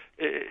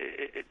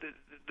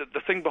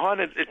the thing behind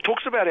it, it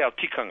talks about our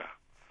tikanga.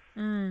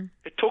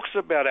 It talks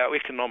about our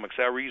economics,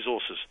 our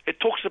resources. It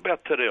talks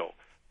about te reo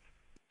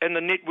and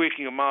the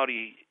networking of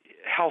Māori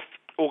health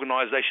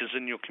organisations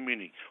in your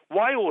community.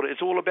 Waiora,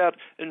 it's all about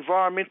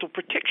environmental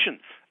protection,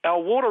 our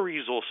water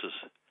resources,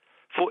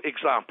 for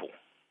example.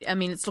 I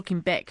mean, it's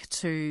looking back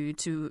to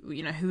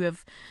who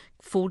have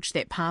forged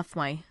that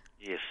pathway.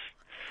 Yes.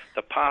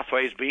 The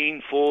pathway is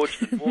being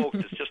forged and walked.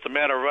 It's just a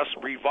matter of us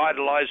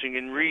revitalising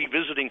and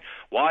revisiting.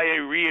 Why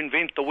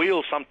reinvent the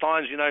wheel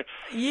sometimes,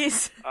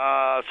 Yes.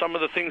 Some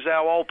of the things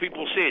our old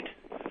people said.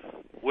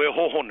 We're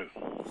hohonu.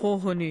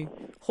 Hohonu.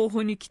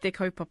 Hohonu ki te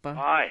kaupapa.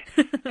 Aye.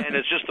 And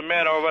it's just a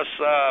matter of us,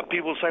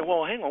 people say,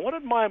 well, hang on, what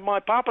did my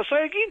papa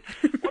say again?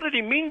 What did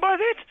he mean by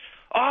that?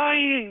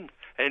 Aye.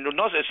 And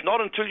it's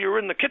not until you're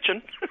in the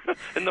kitchen,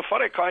 in the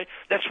wharekai,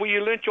 that's where you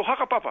learnt your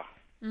hakapapa.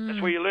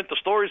 That's where you learnt the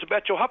stories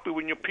about your hapu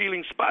when you're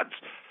peeling spuds,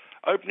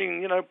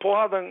 opening,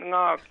 pohada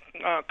ngā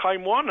kai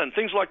moana and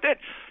things like that.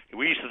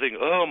 We used to think,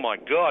 oh my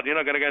God, you're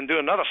not going to go and do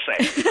another sack.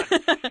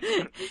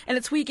 And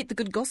it's where you get the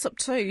good gossip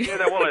too.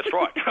 Yeah, well, that's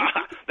right.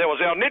 That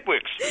was our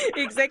networks.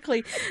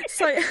 Exactly.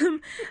 So,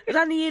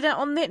 Raniera,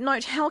 on that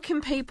note, how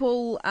can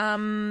people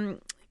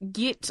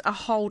get a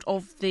hold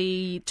of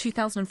the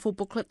 2004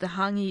 booklet, the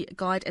Hangi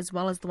Guide, as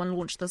well as the one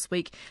launched this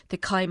week, the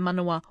Kai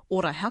Manawa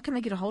Ora? How can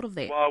they get a hold of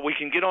that? Well, we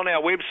can get on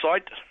our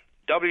website,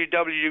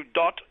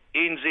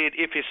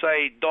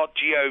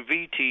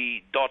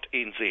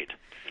 www.nzfsa.govt.nz.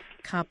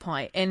 Ka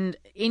pai. And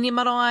ene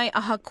marae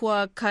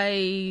ahakoa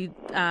kei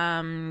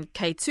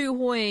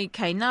tūhoi,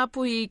 kei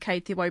ngāpuhi, kei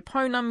te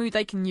waipounamu,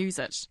 they can use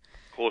it.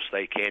 Of course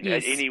they can,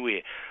 yes.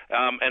 Anywhere.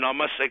 And I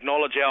must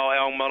acknowledge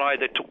our marae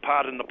that took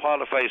part in the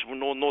pilot phase,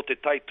 no te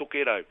tai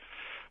tukero.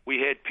 We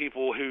had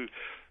people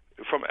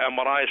from our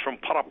marae from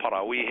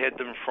Parapara, we had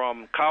them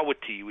from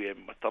Kawiti, we had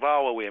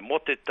Matarawa, we had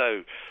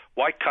Motetau,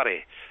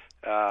 Waikare,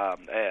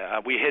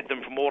 we had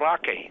them from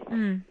Orake,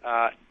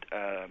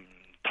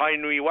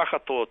 Tainui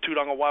Wakato,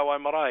 Tūranga Waiwai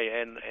Marae,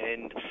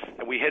 and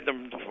we had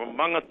them from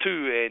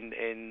Mangatu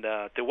and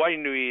Te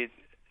Wainui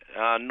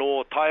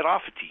no Tai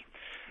Rāwhiti.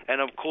 And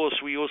of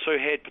course we also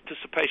had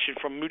participation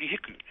from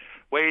Murihiku,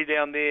 way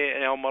down there,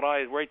 and our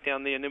marae right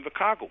down there in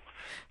Invercargill.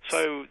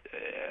 So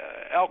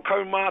our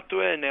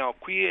kaumātua and our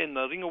kuia and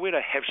the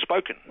ringawera have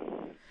spoken.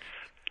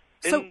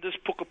 In this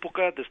puka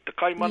puka, this Te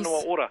Kai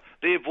Manawa Ora,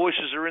 their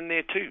voices are in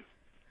there too.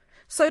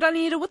 So,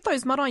 Raniera, with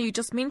those marae you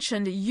just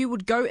mentioned, you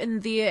would go in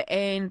there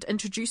and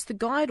introduce the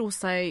guide or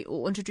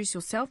introduce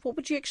yourself. What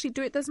would you actually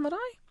do at those marae?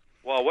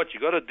 Well, what you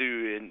got to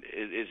do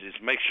is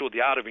make sure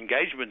the art of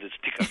engagement is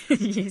tika.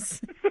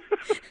 Yes.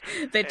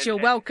 That you're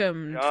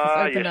welcomed with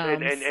open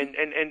arms.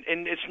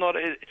 And it's not,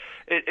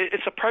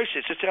 it's a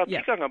process. It's our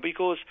tikanga,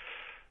 because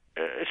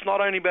it's not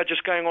only about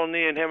just going on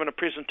there and having a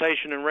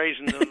presentation and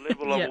raising the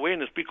level of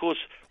awareness, because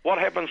what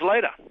happens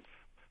later?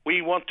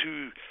 We want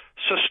to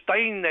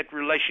sustain that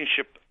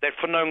relationship, that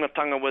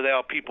whanaungatanga with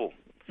our people.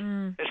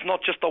 It's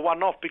not just a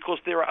one-off,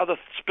 because there are other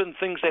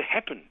things that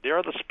happen. There are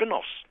other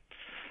spin-offs.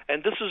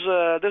 And this is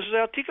our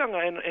tikanga,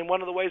 and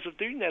one of the ways of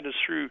doing that is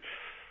through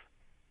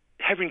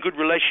having good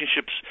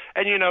relationships.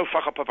 And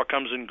whakapapa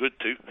comes in good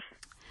too.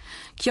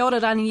 Kia ora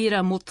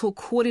Raniera mō tō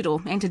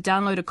kōrero, and to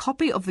download a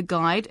copy of the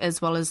guide as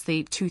well as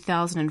the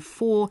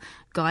 2004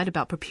 guide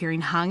about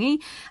preparing hangi,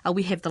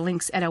 we have the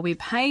links at our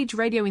webpage,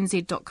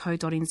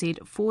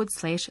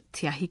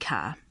 radionz.co.nz/Te Ahi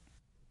Kaa.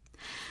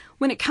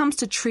 When it comes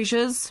to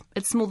treasures,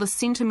 it's more the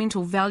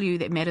sentimental value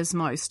that matters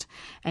most,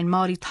 and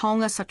Māori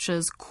taonga such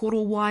as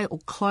korowai or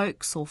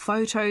cloaks or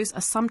photos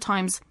are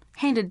sometimes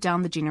handed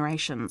down the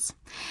generations.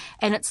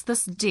 And it's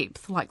this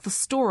depth, like the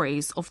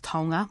stories of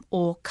taonga,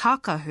 or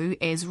kākahu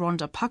as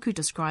Rhonda Paku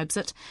describes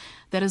it,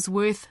 that is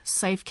worth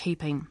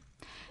safekeeping.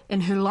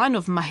 In her line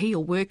of mahi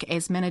or work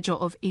as manager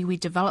of iwi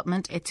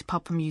development at Te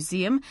Papa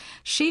Museum,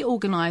 she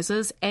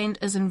organises and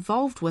is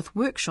involved with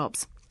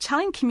workshops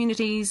telling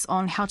communities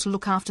on how to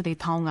look after their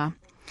taonga.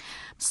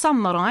 Some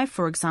marae,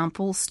 for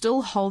example,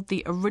 still hold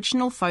the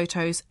original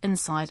photos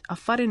inside a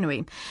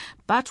wharenui,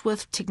 but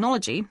with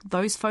technology,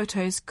 those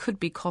photos could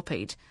be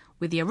copied,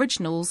 where the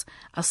originals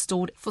are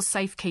stored for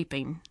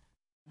safekeeping.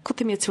 Ko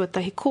te mea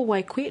tuatahi, ko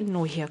wai koe,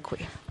 no hea koe.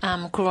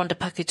 Ko Rhonda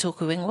Paku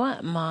tōku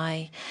ingoa.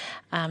 My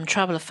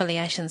tribal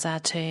affiliations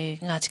are to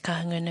Ngāti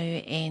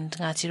Kahungunu and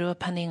Ngāti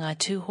Ruapani, Ngai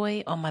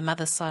Tūhoi. On my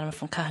mother's side, I'm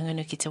from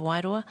Kahungunu ki te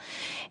Wairoa,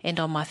 and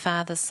on my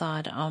father's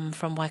side, I'm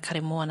from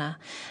Waikare Moana.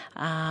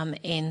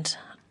 And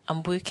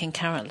I'm working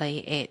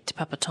currently at Te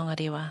Papa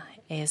Tongarewa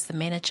as the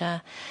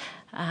manager,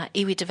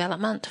 iwi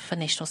development for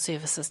National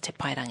Services Te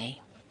Pairangi.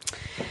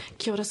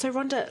 Kia ora. So,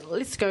 Rhonda,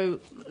 let's do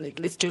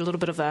a little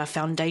bit of a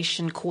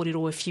foundation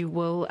kōrero, if you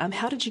will.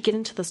 How did you get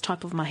into this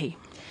type of mahi?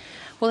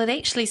 Well, it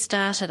actually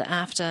started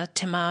after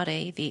Te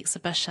Māori, the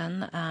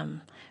exhibition,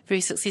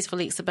 very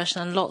successful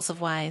exhibition in lots of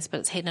ways,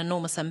 but it's had an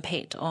enormous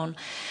impact on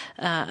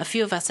a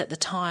few of us at the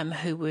time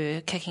who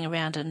were kicking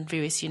around in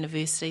various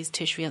universities,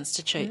 tertiary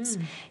institutes,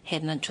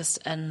 had an interest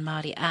in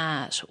Māori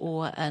art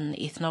or in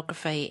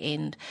ethnography,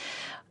 and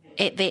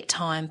at that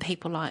time,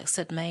 people like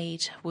Sid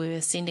Mead were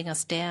sending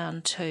us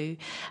down to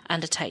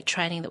undertake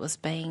training that was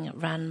being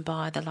run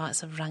by the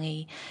likes of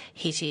Rangi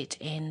Hetet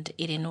and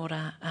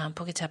Erenora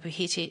Puketapu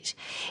Hetet.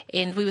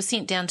 And we were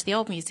sent down to the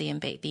old museum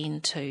back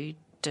then to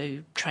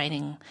do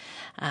training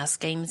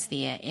schemes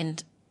there.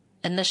 And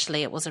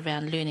initially it was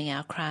around learning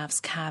our crafts,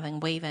 carving,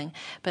 weaving,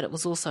 but it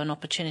was also an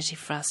opportunity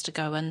for us to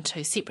go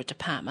into separate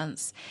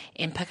departments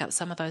and pick up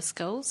some of those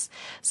skills.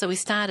 So we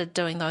started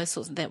doing those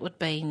sorts. That would have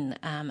been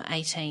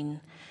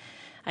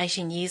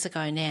 18 years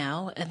ago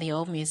now in the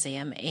old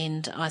museum,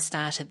 and I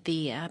started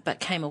there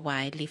but came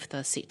away, left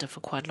the sector for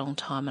quite a long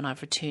time, and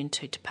I've returned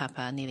to Te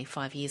Papa nearly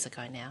 5 years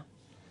ago now.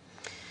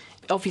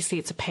 Obviously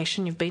it's a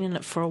passion, you've been in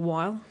it for a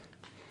while.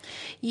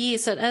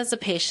 Yes, it is a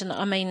passion.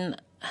 I mean,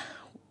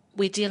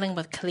 we're dealing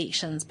with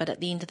collections, but at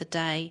the end of the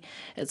day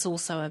it's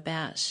also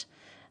about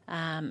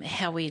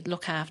how we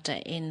look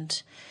after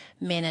and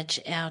manage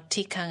our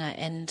tikanga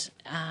and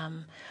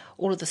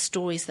all of the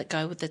stories that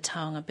go with the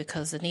taonga,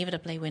 because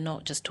inevitably we're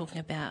not just talking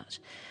about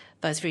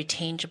those very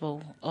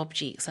tangible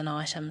objects and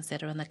items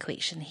that are in the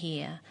collection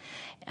here.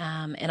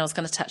 And I was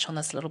going to touch on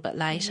this a little bit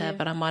later,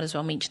 but I might as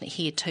well mention it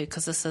here too,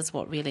 because this is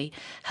what really,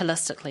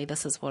 holistically,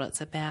 this is what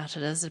it's about.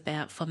 It is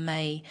about, for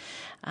me,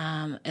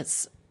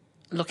 it's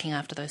looking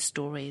after those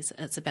stories.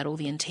 It's about all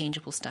the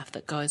intangible stuff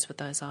that goes with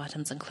those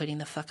items, including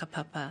the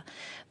whakapapa,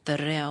 the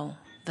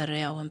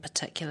reo in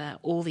particular.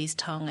 All these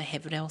taonga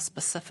have reo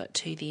specific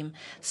to them,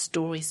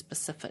 stories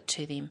specific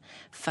to them,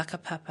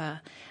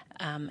 whakapapa,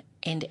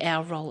 and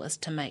our role is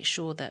to make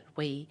sure that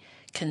we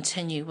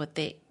continue with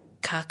that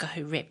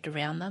kākahu wrapped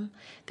around them,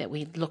 that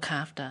we look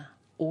after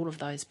all of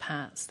those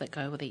parts that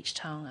go with each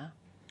taonga.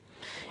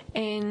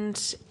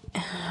 And,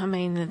 I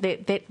mean,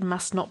 that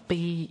must not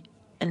be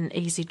an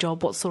easy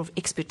job. What sort of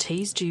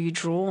expertise do you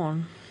draw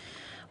on?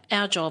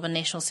 Our job in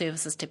National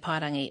Services Te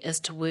Pairangi is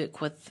to work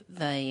with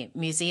the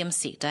museum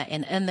sector,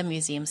 and in the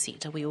museum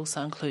sector we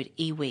also include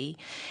iwi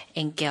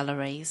and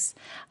galleries.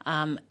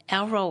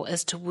 Our role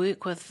is to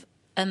work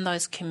in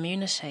those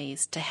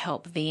communities to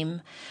help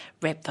them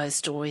wrap those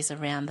stories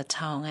around the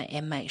taonga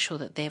and make sure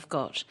that they've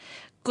got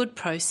good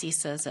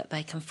processes that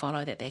they can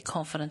follow, that they're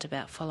confident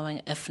about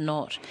following. If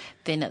not,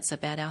 then it's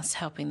about us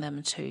helping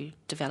them to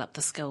develop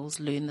the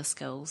skills, learn the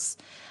skills,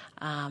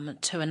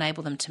 to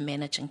enable them to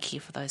manage and care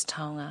for those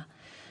taonga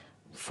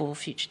for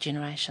future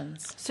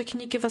generations. So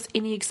can you give us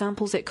any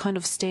examples that kind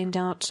of stand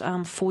out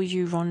for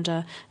you,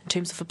 Rhonda, in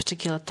terms of a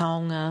particular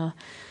taonga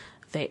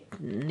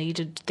that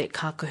needed that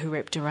kākahu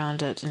wrapped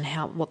around it, and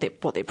what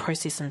that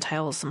process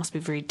entails? It must be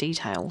very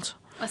detailed.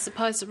 I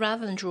suppose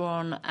rather than draw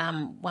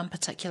on one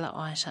particular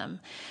item,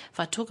 if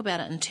I talk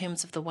about it in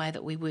terms of the way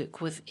that we work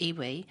with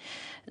iwi,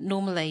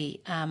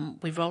 normally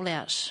we roll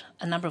out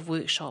a number of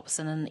workshops,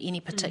 and in any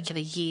particular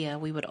year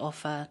we would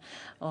offer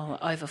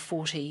over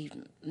 40,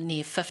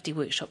 near 50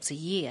 workshops a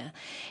year,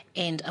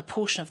 and a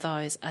portion of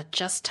those are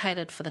just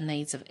tailored for the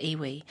needs of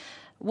iwi.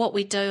 What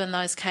we do in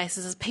those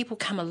cases is people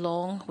come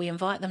along, we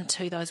invite them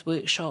to those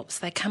workshops,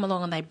 they come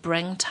along and they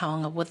bring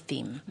taonga with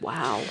them.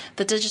 Wow.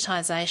 The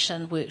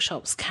digitisation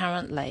workshops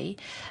currently,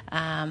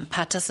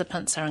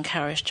 participants are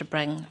encouraged to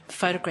bring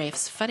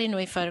photographs,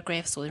 wharenui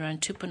photographs or their own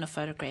tupuna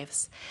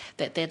photographs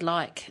that they'd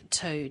like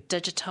to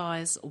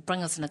digitise, or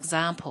bring as an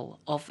example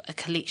of a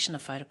collection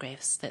of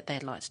photographs that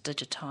they'd like to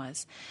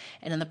digitise.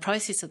 And in the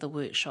process of the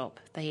workshop,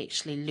 they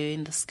actually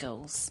learn the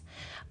skills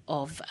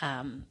of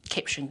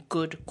capturing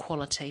good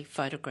quality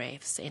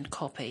photographs and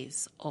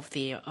copies of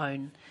their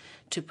own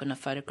tupuna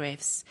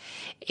photographs.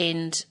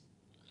 And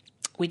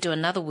we do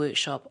another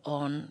workshop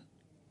on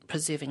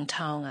preserving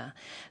taonga.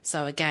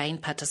 So again,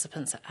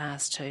 participants are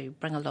asked to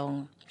bring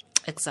along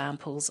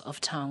examples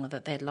of taonga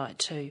that they'd like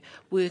to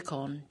work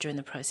on during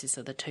the process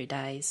of the 2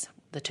 days,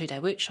 the 2-day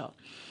workshop.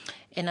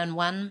 And in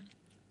one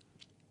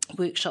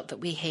workshop that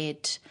we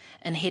had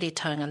in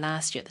Haratua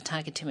last year at the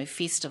Takitimu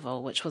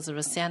Festival, which was a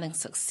resounding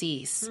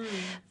success.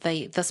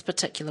 This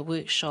particular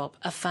workshop,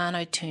 a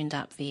whānau turned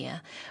up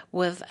there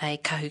with a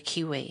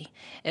kahukiwi.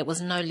 It was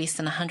no less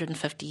than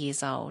 150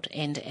 years old,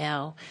 and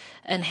our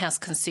in-house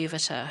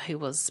conservator who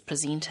was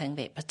presenting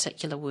that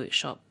particular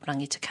workshop,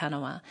 Rangi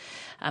Takanawa,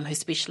 who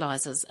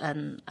specialises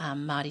in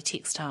Māori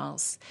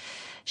textiles,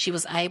 she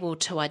was able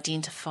to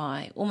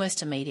identify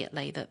almost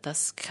immediately that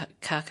this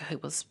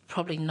kākahu was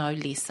probably no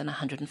less than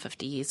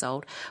 150 years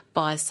old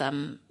by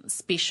some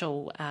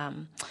special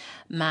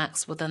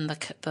marks within the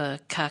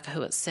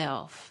kākahu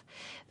itself.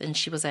 then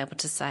she was able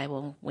to say,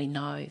 well, we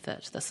know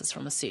that this is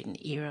from a certain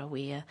era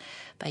where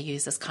they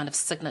use this kind of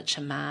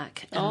signature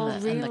mark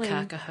in the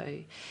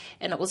kakahu.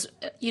 And it was,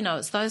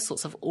 it's those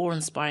sorts of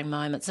awe-inspiring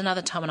moments.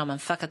 Another time when I'm in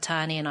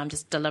whakatane and I'm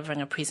just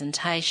delivering a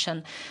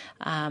presentation,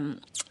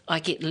 I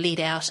get led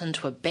out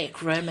into a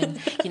back room and,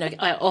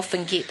 I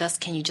often get this,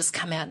 can you just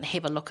come out and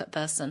have a look at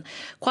this? And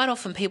quite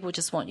often people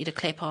just want you to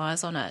clap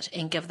eyes on it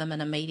and give them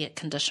an immediate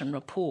condition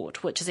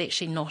report, which is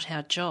actually not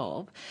our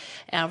job.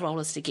 Our role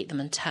is to get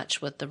them in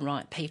touch with the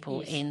right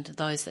people and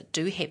those that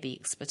do have the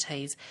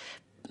expertise,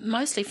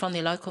 mostly from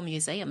their local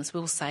museums.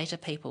 We'll say to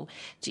people,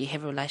 do you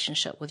have a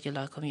relationship with your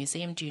local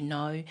museum? Do you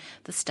know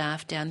the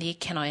staff down there?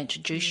 Can I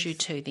introduce you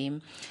to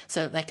them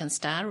so that they can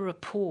start a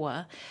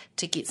rapport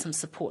to get some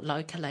support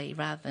locally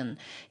rather than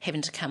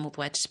having to come all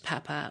the way to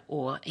Papa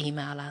or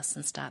email us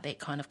and start that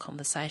kind of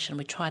conversation.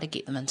 We try to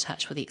get them in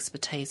touch with the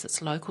expertise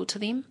that's local to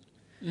them.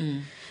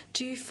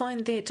 Do you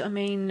find that,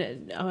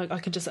 I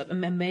can just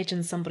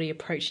imagine somebody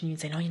approaching you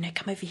and saying,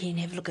 come over here and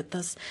have a look at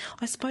this.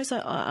 I suppose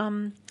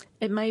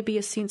it may be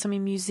a sense,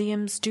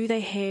 museums,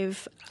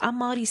 are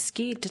Māori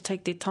scared to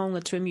take their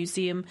taonga to a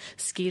museum,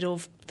 scared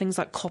of things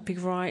like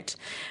copyright,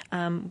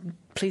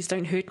 please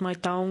don't hurt my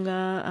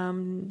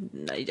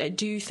taonga?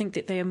 Do you think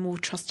that they are more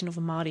trusting of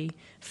a Māori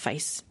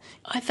face?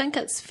 I think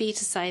it's fair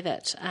to say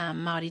that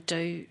Māori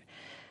do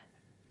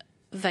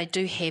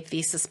have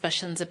their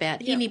suspicions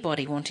about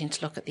anybody wanting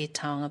to look at their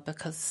taonga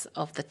because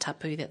of the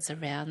tapu that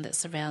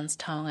surrounds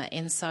taonga.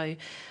 And so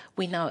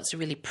we know it's a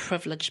really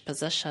privileged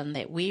position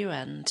that we're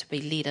in to be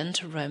led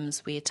into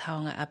rooms where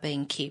taonga are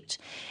being kept.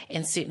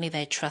 And certainly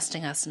they're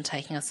trusting us and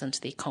taking us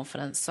into their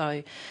confidence.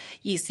 So,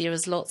 yes, there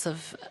is lots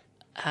of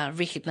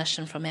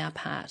recognition from our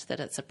part that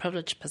it's a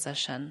privileged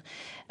position.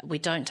 We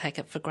don't take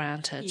it for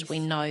granted. Yes. We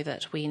know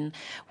that when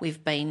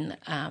we've been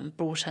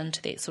brought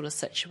into that sort of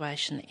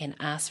situation and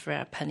asked for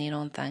our opinion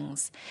on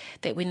things,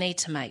 that we need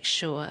to make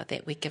sure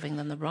that we're giving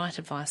them the right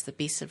advice, the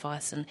best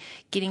advice, and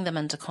getting them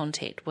into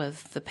contact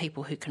with the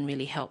people who can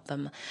really help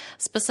them,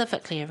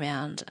 specifically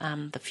around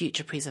the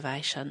future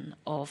preservation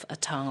of a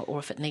taonga, or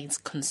if it needs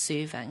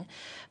conserving,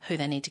 who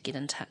they need to get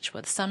in touch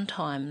with.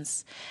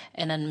 Sometimes,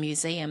 and in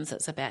museums,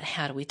 it's about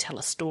how do we tell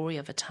a story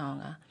of a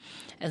taonga.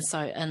 And so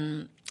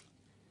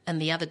in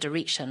the other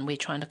direction, we're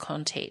trying to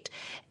contact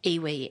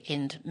iwi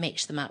and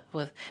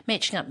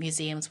matching up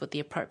museums with the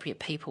appropriate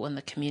people in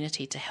the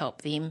community to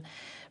help them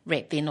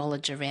wrap their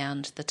knowledge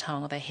around the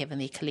taonga they have in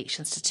their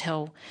collections to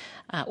tell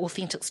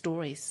authentic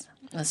stories,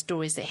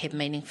 stories that have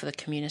meaning for the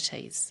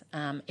communities,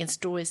 and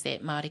stories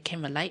that Māori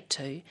can relate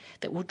to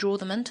that will draw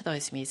them into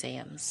those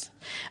museums.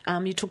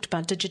 You talked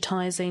about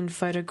digitising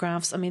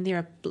photographs. There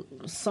are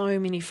so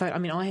many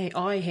photos.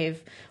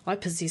 I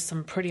possess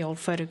some pretty old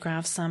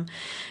photographs.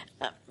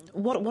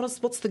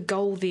 What's the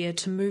goal there,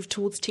 to move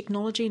towards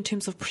technology in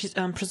terms of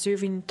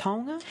preserving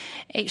taonga?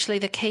 Actually,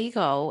 the key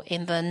goal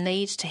and the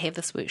need to have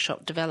this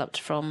workshop developed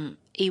from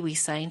iwi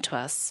saying to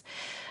us,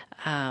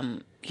 our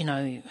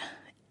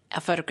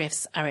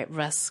photographs are at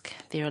risk.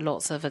 There are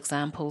lots of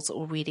examples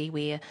already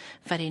where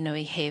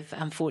wharenui have,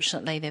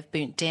 unfortunately, they've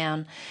burnt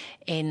down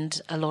and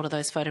a lot of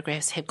those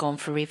photographs have gone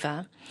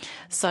forever.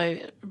 So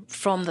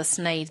from this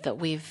need that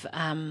we've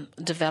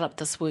developed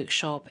this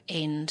workshop,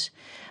 and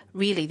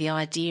really the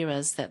idea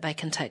is that they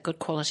can take good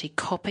quality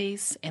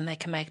copies and they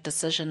can make a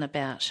decision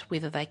about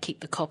whether they keep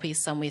the copies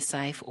somewhere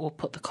safe or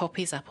put the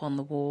copies up on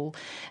the wall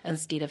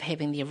instead of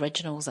having the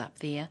originals up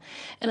there.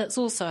 And it's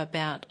also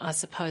about, I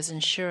suppose,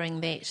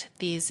 ensuring that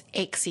there's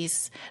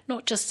access,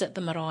 not just at the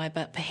marae,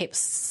 but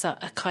perhaps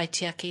a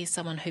kaitiaki,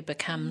 someone who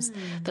becomes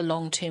the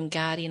long-term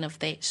guardian of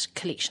that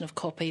collection of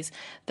copies,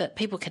 that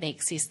people can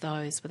access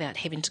those without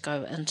having to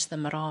go into the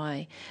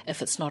marae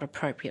if it's not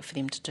appropriate for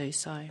them to do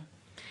so.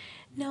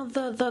 Now,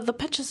 the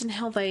pictures and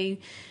how they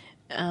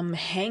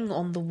hang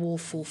on the wall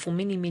for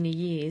many, many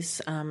years,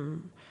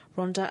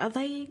 Rhonda, are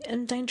they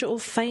in danger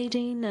of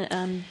fading,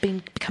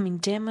 becoming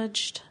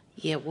damaged?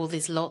 Yeah, well,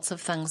 there's lots of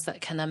things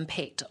that can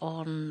impact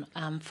on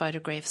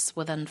photographs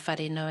within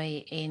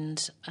wharenui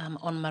and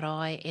on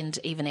marae and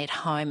even at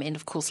home. And,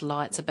 of course,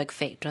 light's a big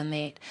factor in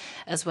that,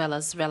 as well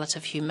as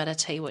relative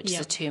humidity, which is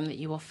a term that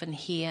you often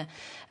hear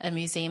in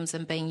museums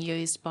and being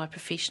used by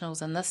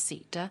professionals in this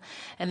sector.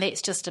 And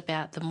that's just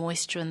about the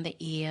moisture in the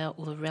air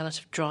or the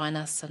relative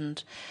dryness.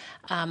 And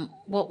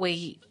what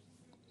we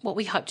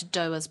hope to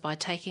do is, by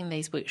taking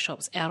these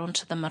workshops out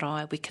onto the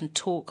marae, we can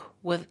talk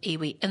with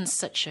iwi in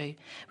situ.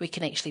 We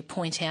can actually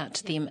point out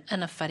to them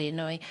in a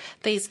wharenui,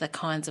 these are the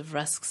kinds of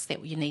risks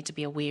that you need to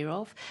be aware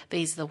of.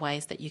 These are the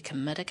ways that you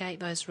can mitigate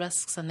those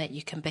risks and that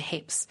you can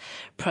perhaps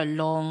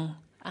prolong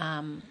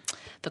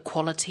the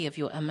quality of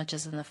your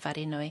images in the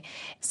wharenui.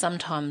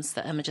 Sometimes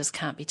the images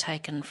can't be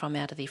taken from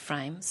out of their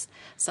frames.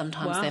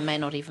 Sometimes they may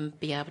not even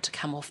be able to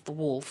come off the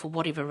wall for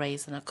whatever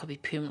reason. It could be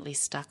permanently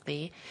stuck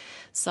there.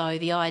 So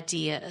the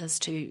idea is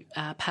to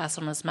pass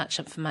on as much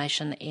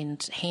information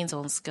and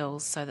hands-on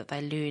skills so that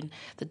they learn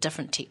the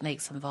different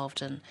techniques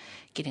involved in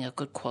getting a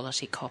good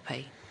quality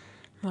copy.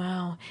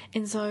 Wow.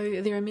 And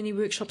so there are many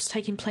workshops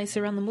taking place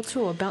around the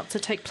motu, or about to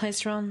take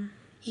place around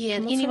Yeah,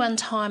 at any one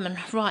time, and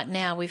right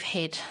now we've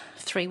had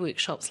 3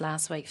 workshops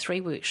last week,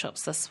 3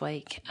 workshops this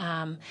week.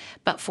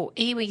 But for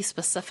iwi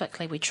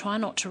specifically, we try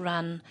not to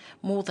run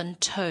more than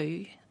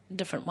 2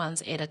 different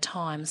ones at a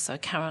time. So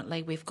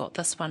currently we've got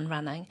this one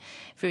running.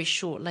 Very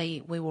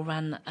shortly we will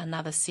run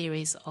another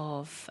series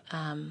of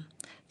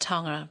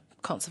taonga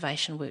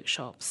conservation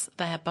workshops.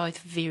 They are both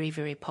very,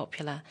 very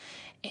popular,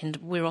 and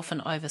we're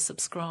often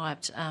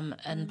oversubscribed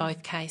in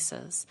both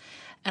cases.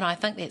 And I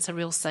think that's a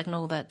real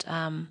signal that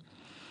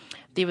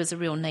there is a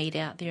real need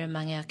out there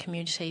among our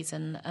communities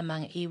and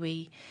among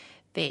iwi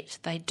that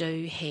they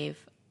do have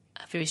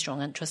a very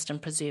strong interest in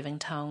preserving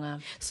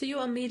taonga. So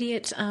your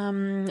immediate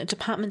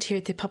department here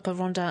at Te Papa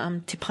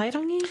Ronda, Te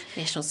Pairangi?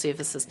 National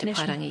Services Te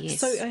Pairangi, yes.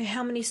 So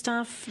how many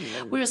staff?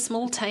 We're a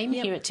small team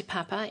here at Te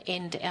Papa,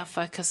 and our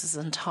focus is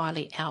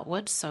entirely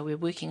outward, so we're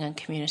working in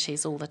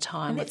communities all the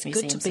time with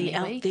museums. It's good to be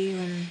out there.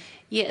 And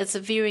yeah, it's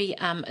a very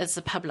it's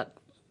a public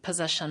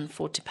position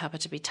for Te Papa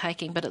to be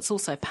taking, but it's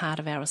also part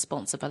of our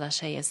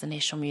responsibility as the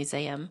National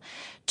Museum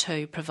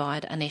to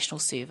provide a national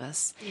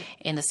service,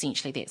 and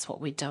essentially that's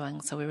what we're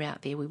doing. So we're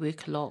out there, we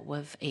work a lot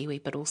with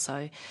iwi, but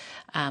also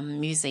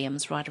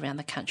museums right around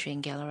the country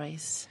and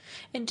galleries.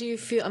 And do you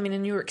feel, I mean,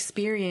 in your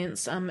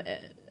experience, are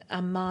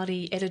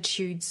Māori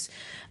attitudes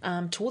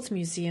towards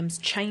museums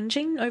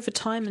changing over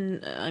time?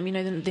 And you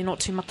know, they're not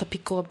too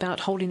matapiko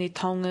about holding their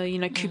taonga, you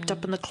know, cooped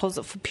up in the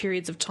closet for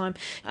periods of time.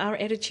 Are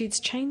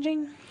attitudes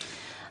changing?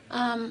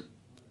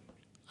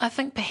 I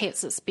think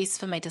perhaps it's best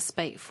for me to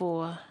speak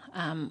for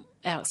our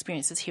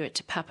experiences here at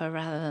Te Papa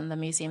rather than the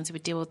museums we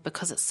deal with,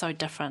 because it's so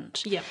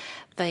different. Yeah.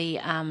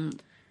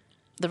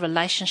 The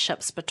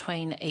relationships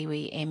between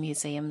iwi and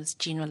museums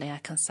generally, I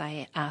can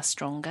say, are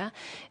stronger.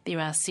 There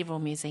are several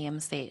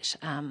museums that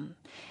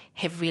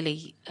have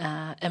really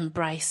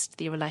embraced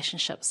their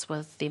relationships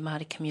with their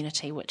Māori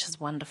community, which is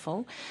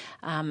wonderful.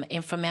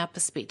 And from our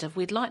perspective,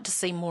 we'd like to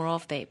see more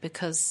of that,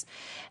 because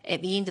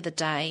at the end of the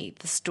day,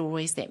 the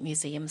stories that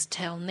museums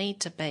tell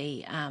need to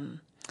be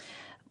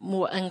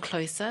more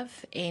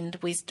inclusive, and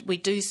we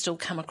do still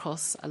come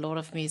across a lot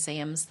of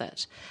museums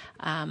that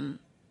are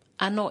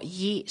not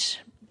yet,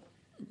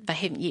 they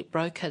haven't yet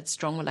brokered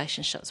strong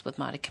relationships with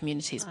Māori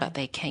communities, but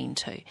they're keen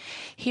to.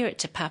 Here at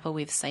Te Papa,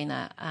 we've seen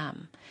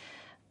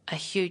a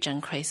huge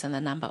increase in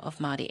the number of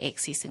Māori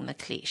accessing the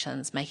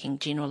collections, making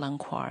general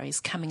inquiries,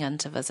 coming in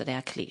to visit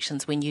our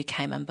collections. When you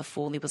came in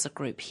before, there was a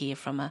group here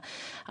from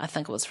I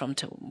think it was from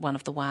one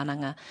of the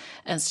Wānanga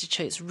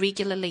institutes,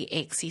 regularly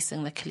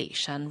accessing the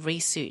collection,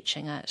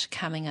 researching it,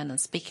 coming in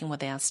and speaking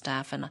with our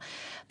staff, and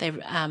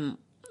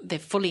they're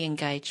fully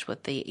engaged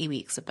with the iwi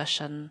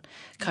exhibition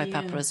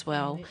kaupapa as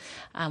well,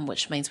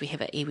 which means we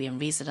have an iwi in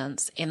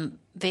residence, and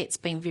that's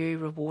been very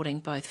rewarding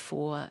both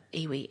for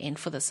iwi and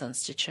for this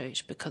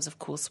institute, because of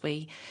course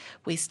we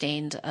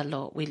stand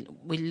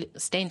we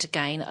stand to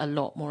gain a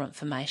lot more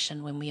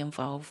information when we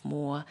involve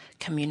more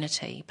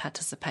community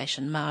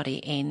participation, Māori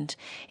and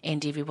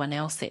everyone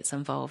else that's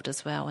involved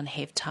as well, and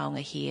have taonga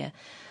here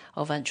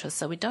of interest.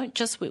 So we don't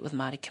just work with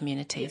Māori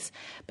communities,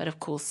 but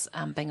of course,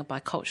 being a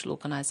bicultural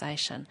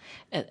organisation,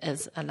 it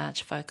is a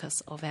large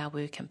focus of our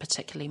work, and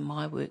particularly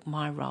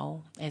my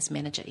role as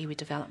Manager Iwi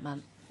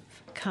Development.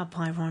 Ka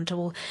pai, Rhonda.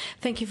 Well,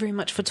 thank you very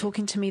much for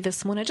talking to me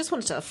this morning. I just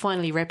wanted to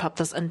finally wrap up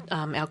this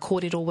our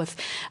kōrero with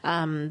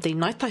the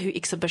Ngaitahu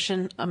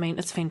exhibition. I mean,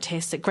 it's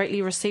fantastic.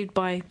 Greatly received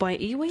by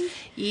iwi?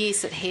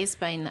 Yes, it has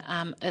been.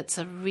 It's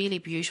a really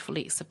beautiful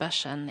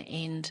exhibition,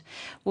 and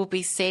we'll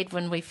be sad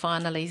when we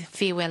finally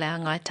farewell our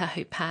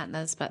Ngaitahu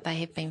partners, but they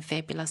have been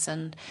fabulous.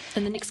 And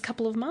in the next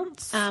couple of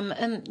months?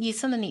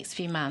 Yes, in the next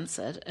few months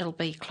it'll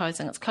be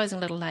closing. It's closing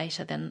a little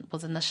later than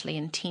was initially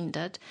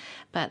intended,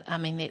 but I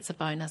mean, that's a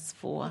bonus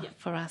for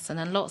us, and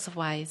in lots of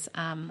ways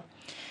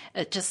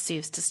it just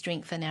serves to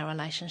strengthen our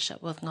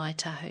relationship with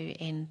Ngaitahu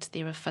and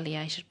their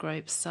affiliated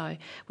groups. So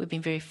we've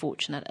been very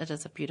fortunate. It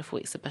is a beautiful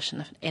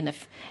exhibition, and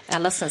if our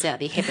listeners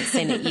out there haven't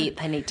seen it yet,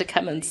 they need to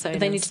come in soon.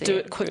 They need to do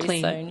it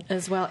quickly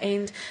as well.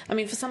 And I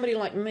mean, for somebody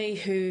like me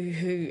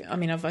who I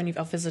mean,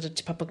 I've visited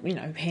Te Papa, you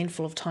know, a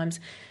handful of times.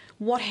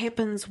 What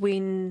happens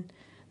when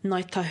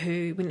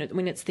Ngaitahu,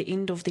 when it's the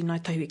end of the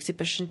Ngaitahu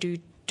exhibition? Do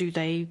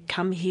they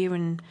come here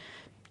and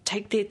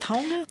take their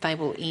taonga? They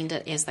will end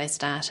it as they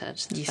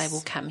started. Yes. They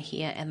will come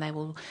here and they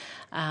will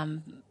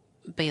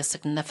be a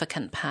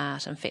significant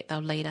part. In fact, they'll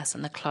lead us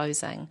in the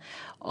closing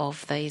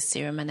of these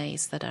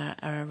ceremonies that are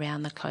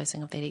around the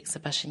closing of that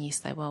exhibition. Yes,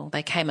 they will.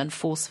 They came in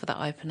force for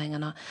the opening,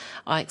 and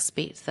I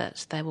expect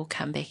that they will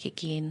come back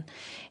again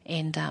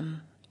and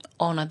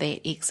honour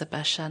that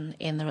exhibition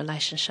and the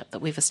relationship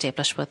that we've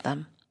established with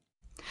them.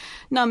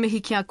 Nā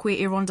mihi kia koe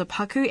e Rhonda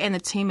Paku and the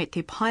team at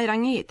Te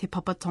Pairangi at Te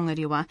Papa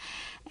Tongarewa.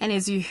 And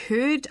as you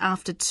heard,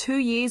 after 2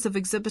 years of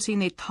exhibiting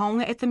their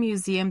taonga at the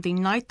museum, the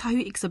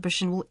Ngaitahu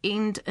exhibition will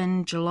end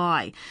in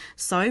July.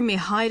 So, me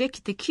haere ki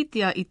te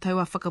kitea I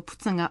taua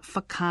whakaputanga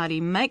whakaari.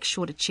 Make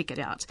sure to check it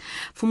out.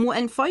 For more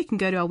info, you can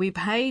go to our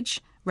webpage,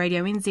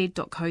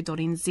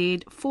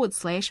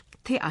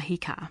 radionz.co.nz/Te Ahi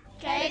Kaa.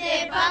 Kei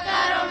te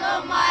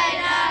whakarongo mai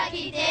rā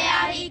ki te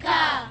Ahi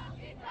Kaa.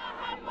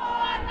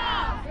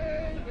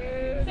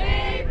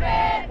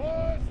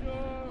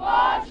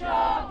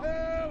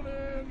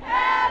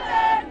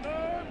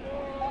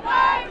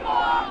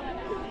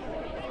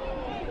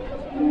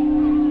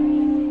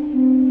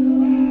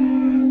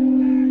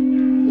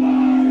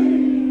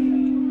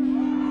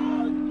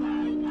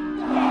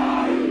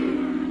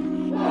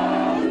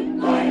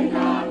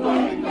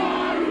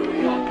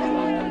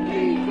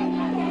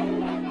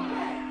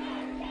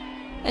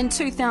 In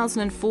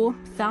 2004,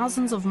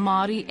 thousands of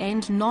Māori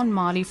and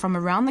non-Māori from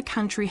around the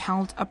country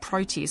held a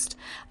protest,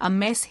 a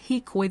mass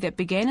hikoi that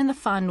began in the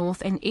far north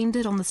and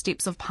ended on the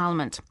steps of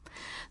Parliament.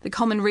 The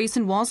common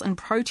reason was in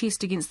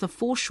protest against the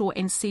foreshore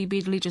and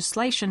seabed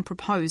legislation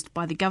proposed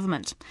by the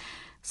government.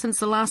 Since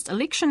the last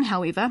election,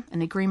 however,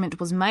 an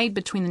agreement was made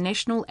between the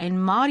National and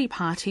Māori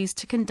parties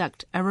to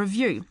conduct a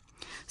review.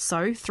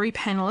 So, 3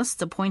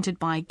 panellists appointed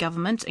by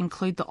government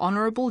include the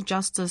Honourable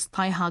Justice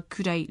Taiha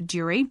Kure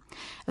Dury,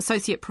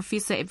 Associate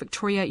Professor at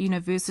Victoria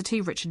University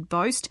Richard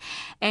Boast,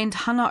 and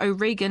Hana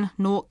O'Regan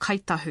no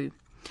Kaitahu.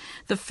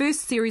 The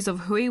first series of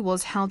hui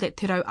was held at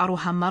Te Rau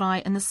Aroha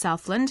Marae in the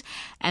Southland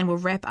and will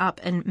wrap up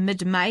in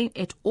mid-May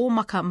at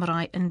Omaka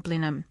Marae in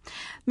Blenheim.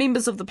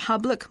 Members of the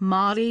public,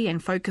 Māori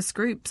and focus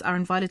groups are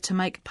invited to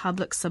make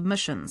public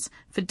submissions.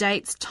 For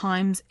dates,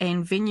 times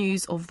and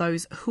venues of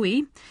those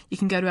hui, you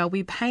can go to our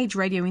webpage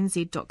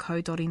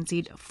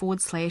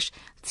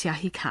radionz.co.nz/Te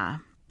Ahi Kaa.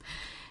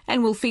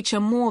 And we'll feature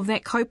more of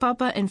that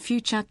kaupapa in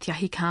future Te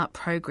Ahi Kaa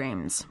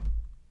programs.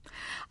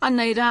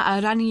 Aneira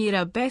a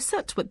Raniera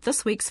Bassett with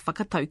this week's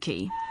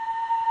whakatauki.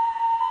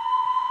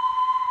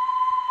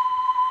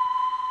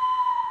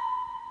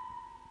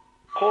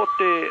 Ko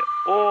te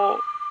o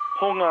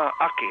honga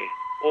ake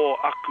o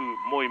aku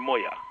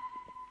moimoia.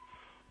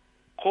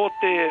 Ko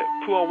te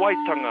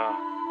puawaitanga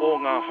o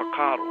ngā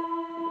whakaro.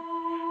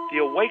 The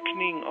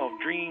awakening of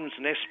dreams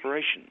and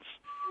aspirations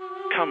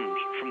comes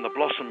from the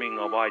blossoming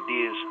of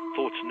ideas,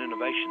 thoughts and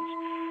innovations.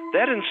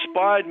 That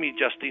inspired me,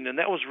 Justine, and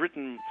that was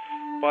written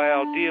by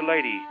our dear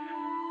lady,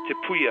 Te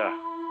Puia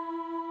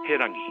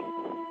Herangi.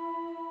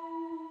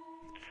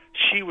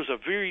 She was a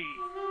very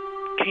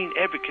keen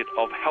advocate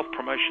of health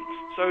promotions.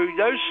 So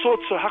those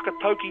sorts of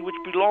hakatauki which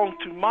belong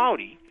to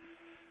Māori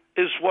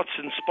is what's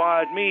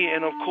inspired me.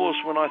 And of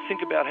course, when I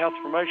think about health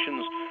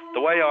promotions, the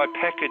way I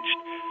packaged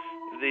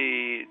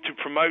to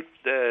promote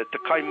the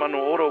Kai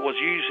Manawa Ora was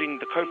using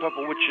the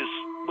kaupapa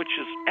which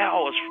is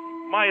ours,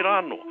 mai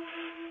rano,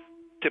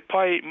 te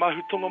pai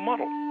mahutonga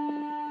maro.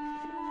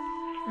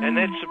 And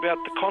that's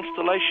about the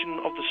constellation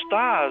of the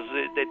stars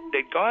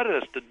that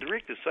guided us, that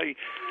directed us. So,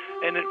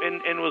 and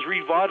it was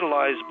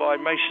revitalized by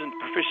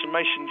Professor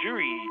Mason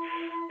Jury,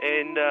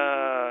 and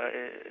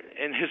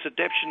his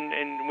adaptation.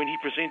 And when he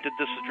presented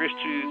this address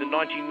to the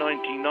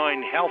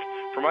 1999 Health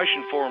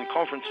Promotion Forum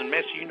Conference in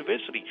Massey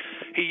University,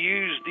 he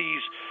used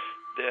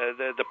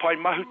the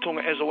pai mahutonga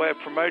as a way of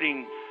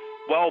promoting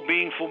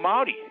well-being for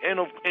Māori,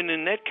 and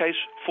in that case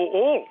for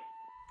all.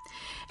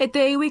 E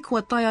te iwi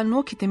kua tai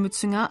anō ki te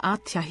mutunga a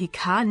Te Ahi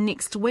Kaa.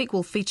 Next week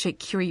we'll feature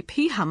Kiri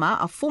Pihama,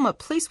 a former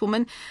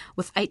policewoman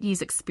with 8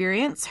 years'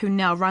 experience who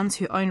now runs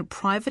her own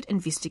private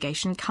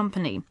investigation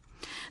company.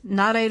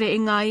 Nā reire e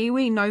ngā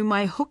iwi, nau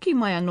mai hoki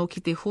mai anō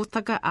ki te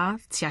hōtaka a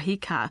Te Ahi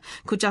Kaa.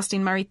 Ko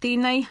Justine Murray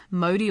tēnei,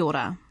 Mauri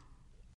ora.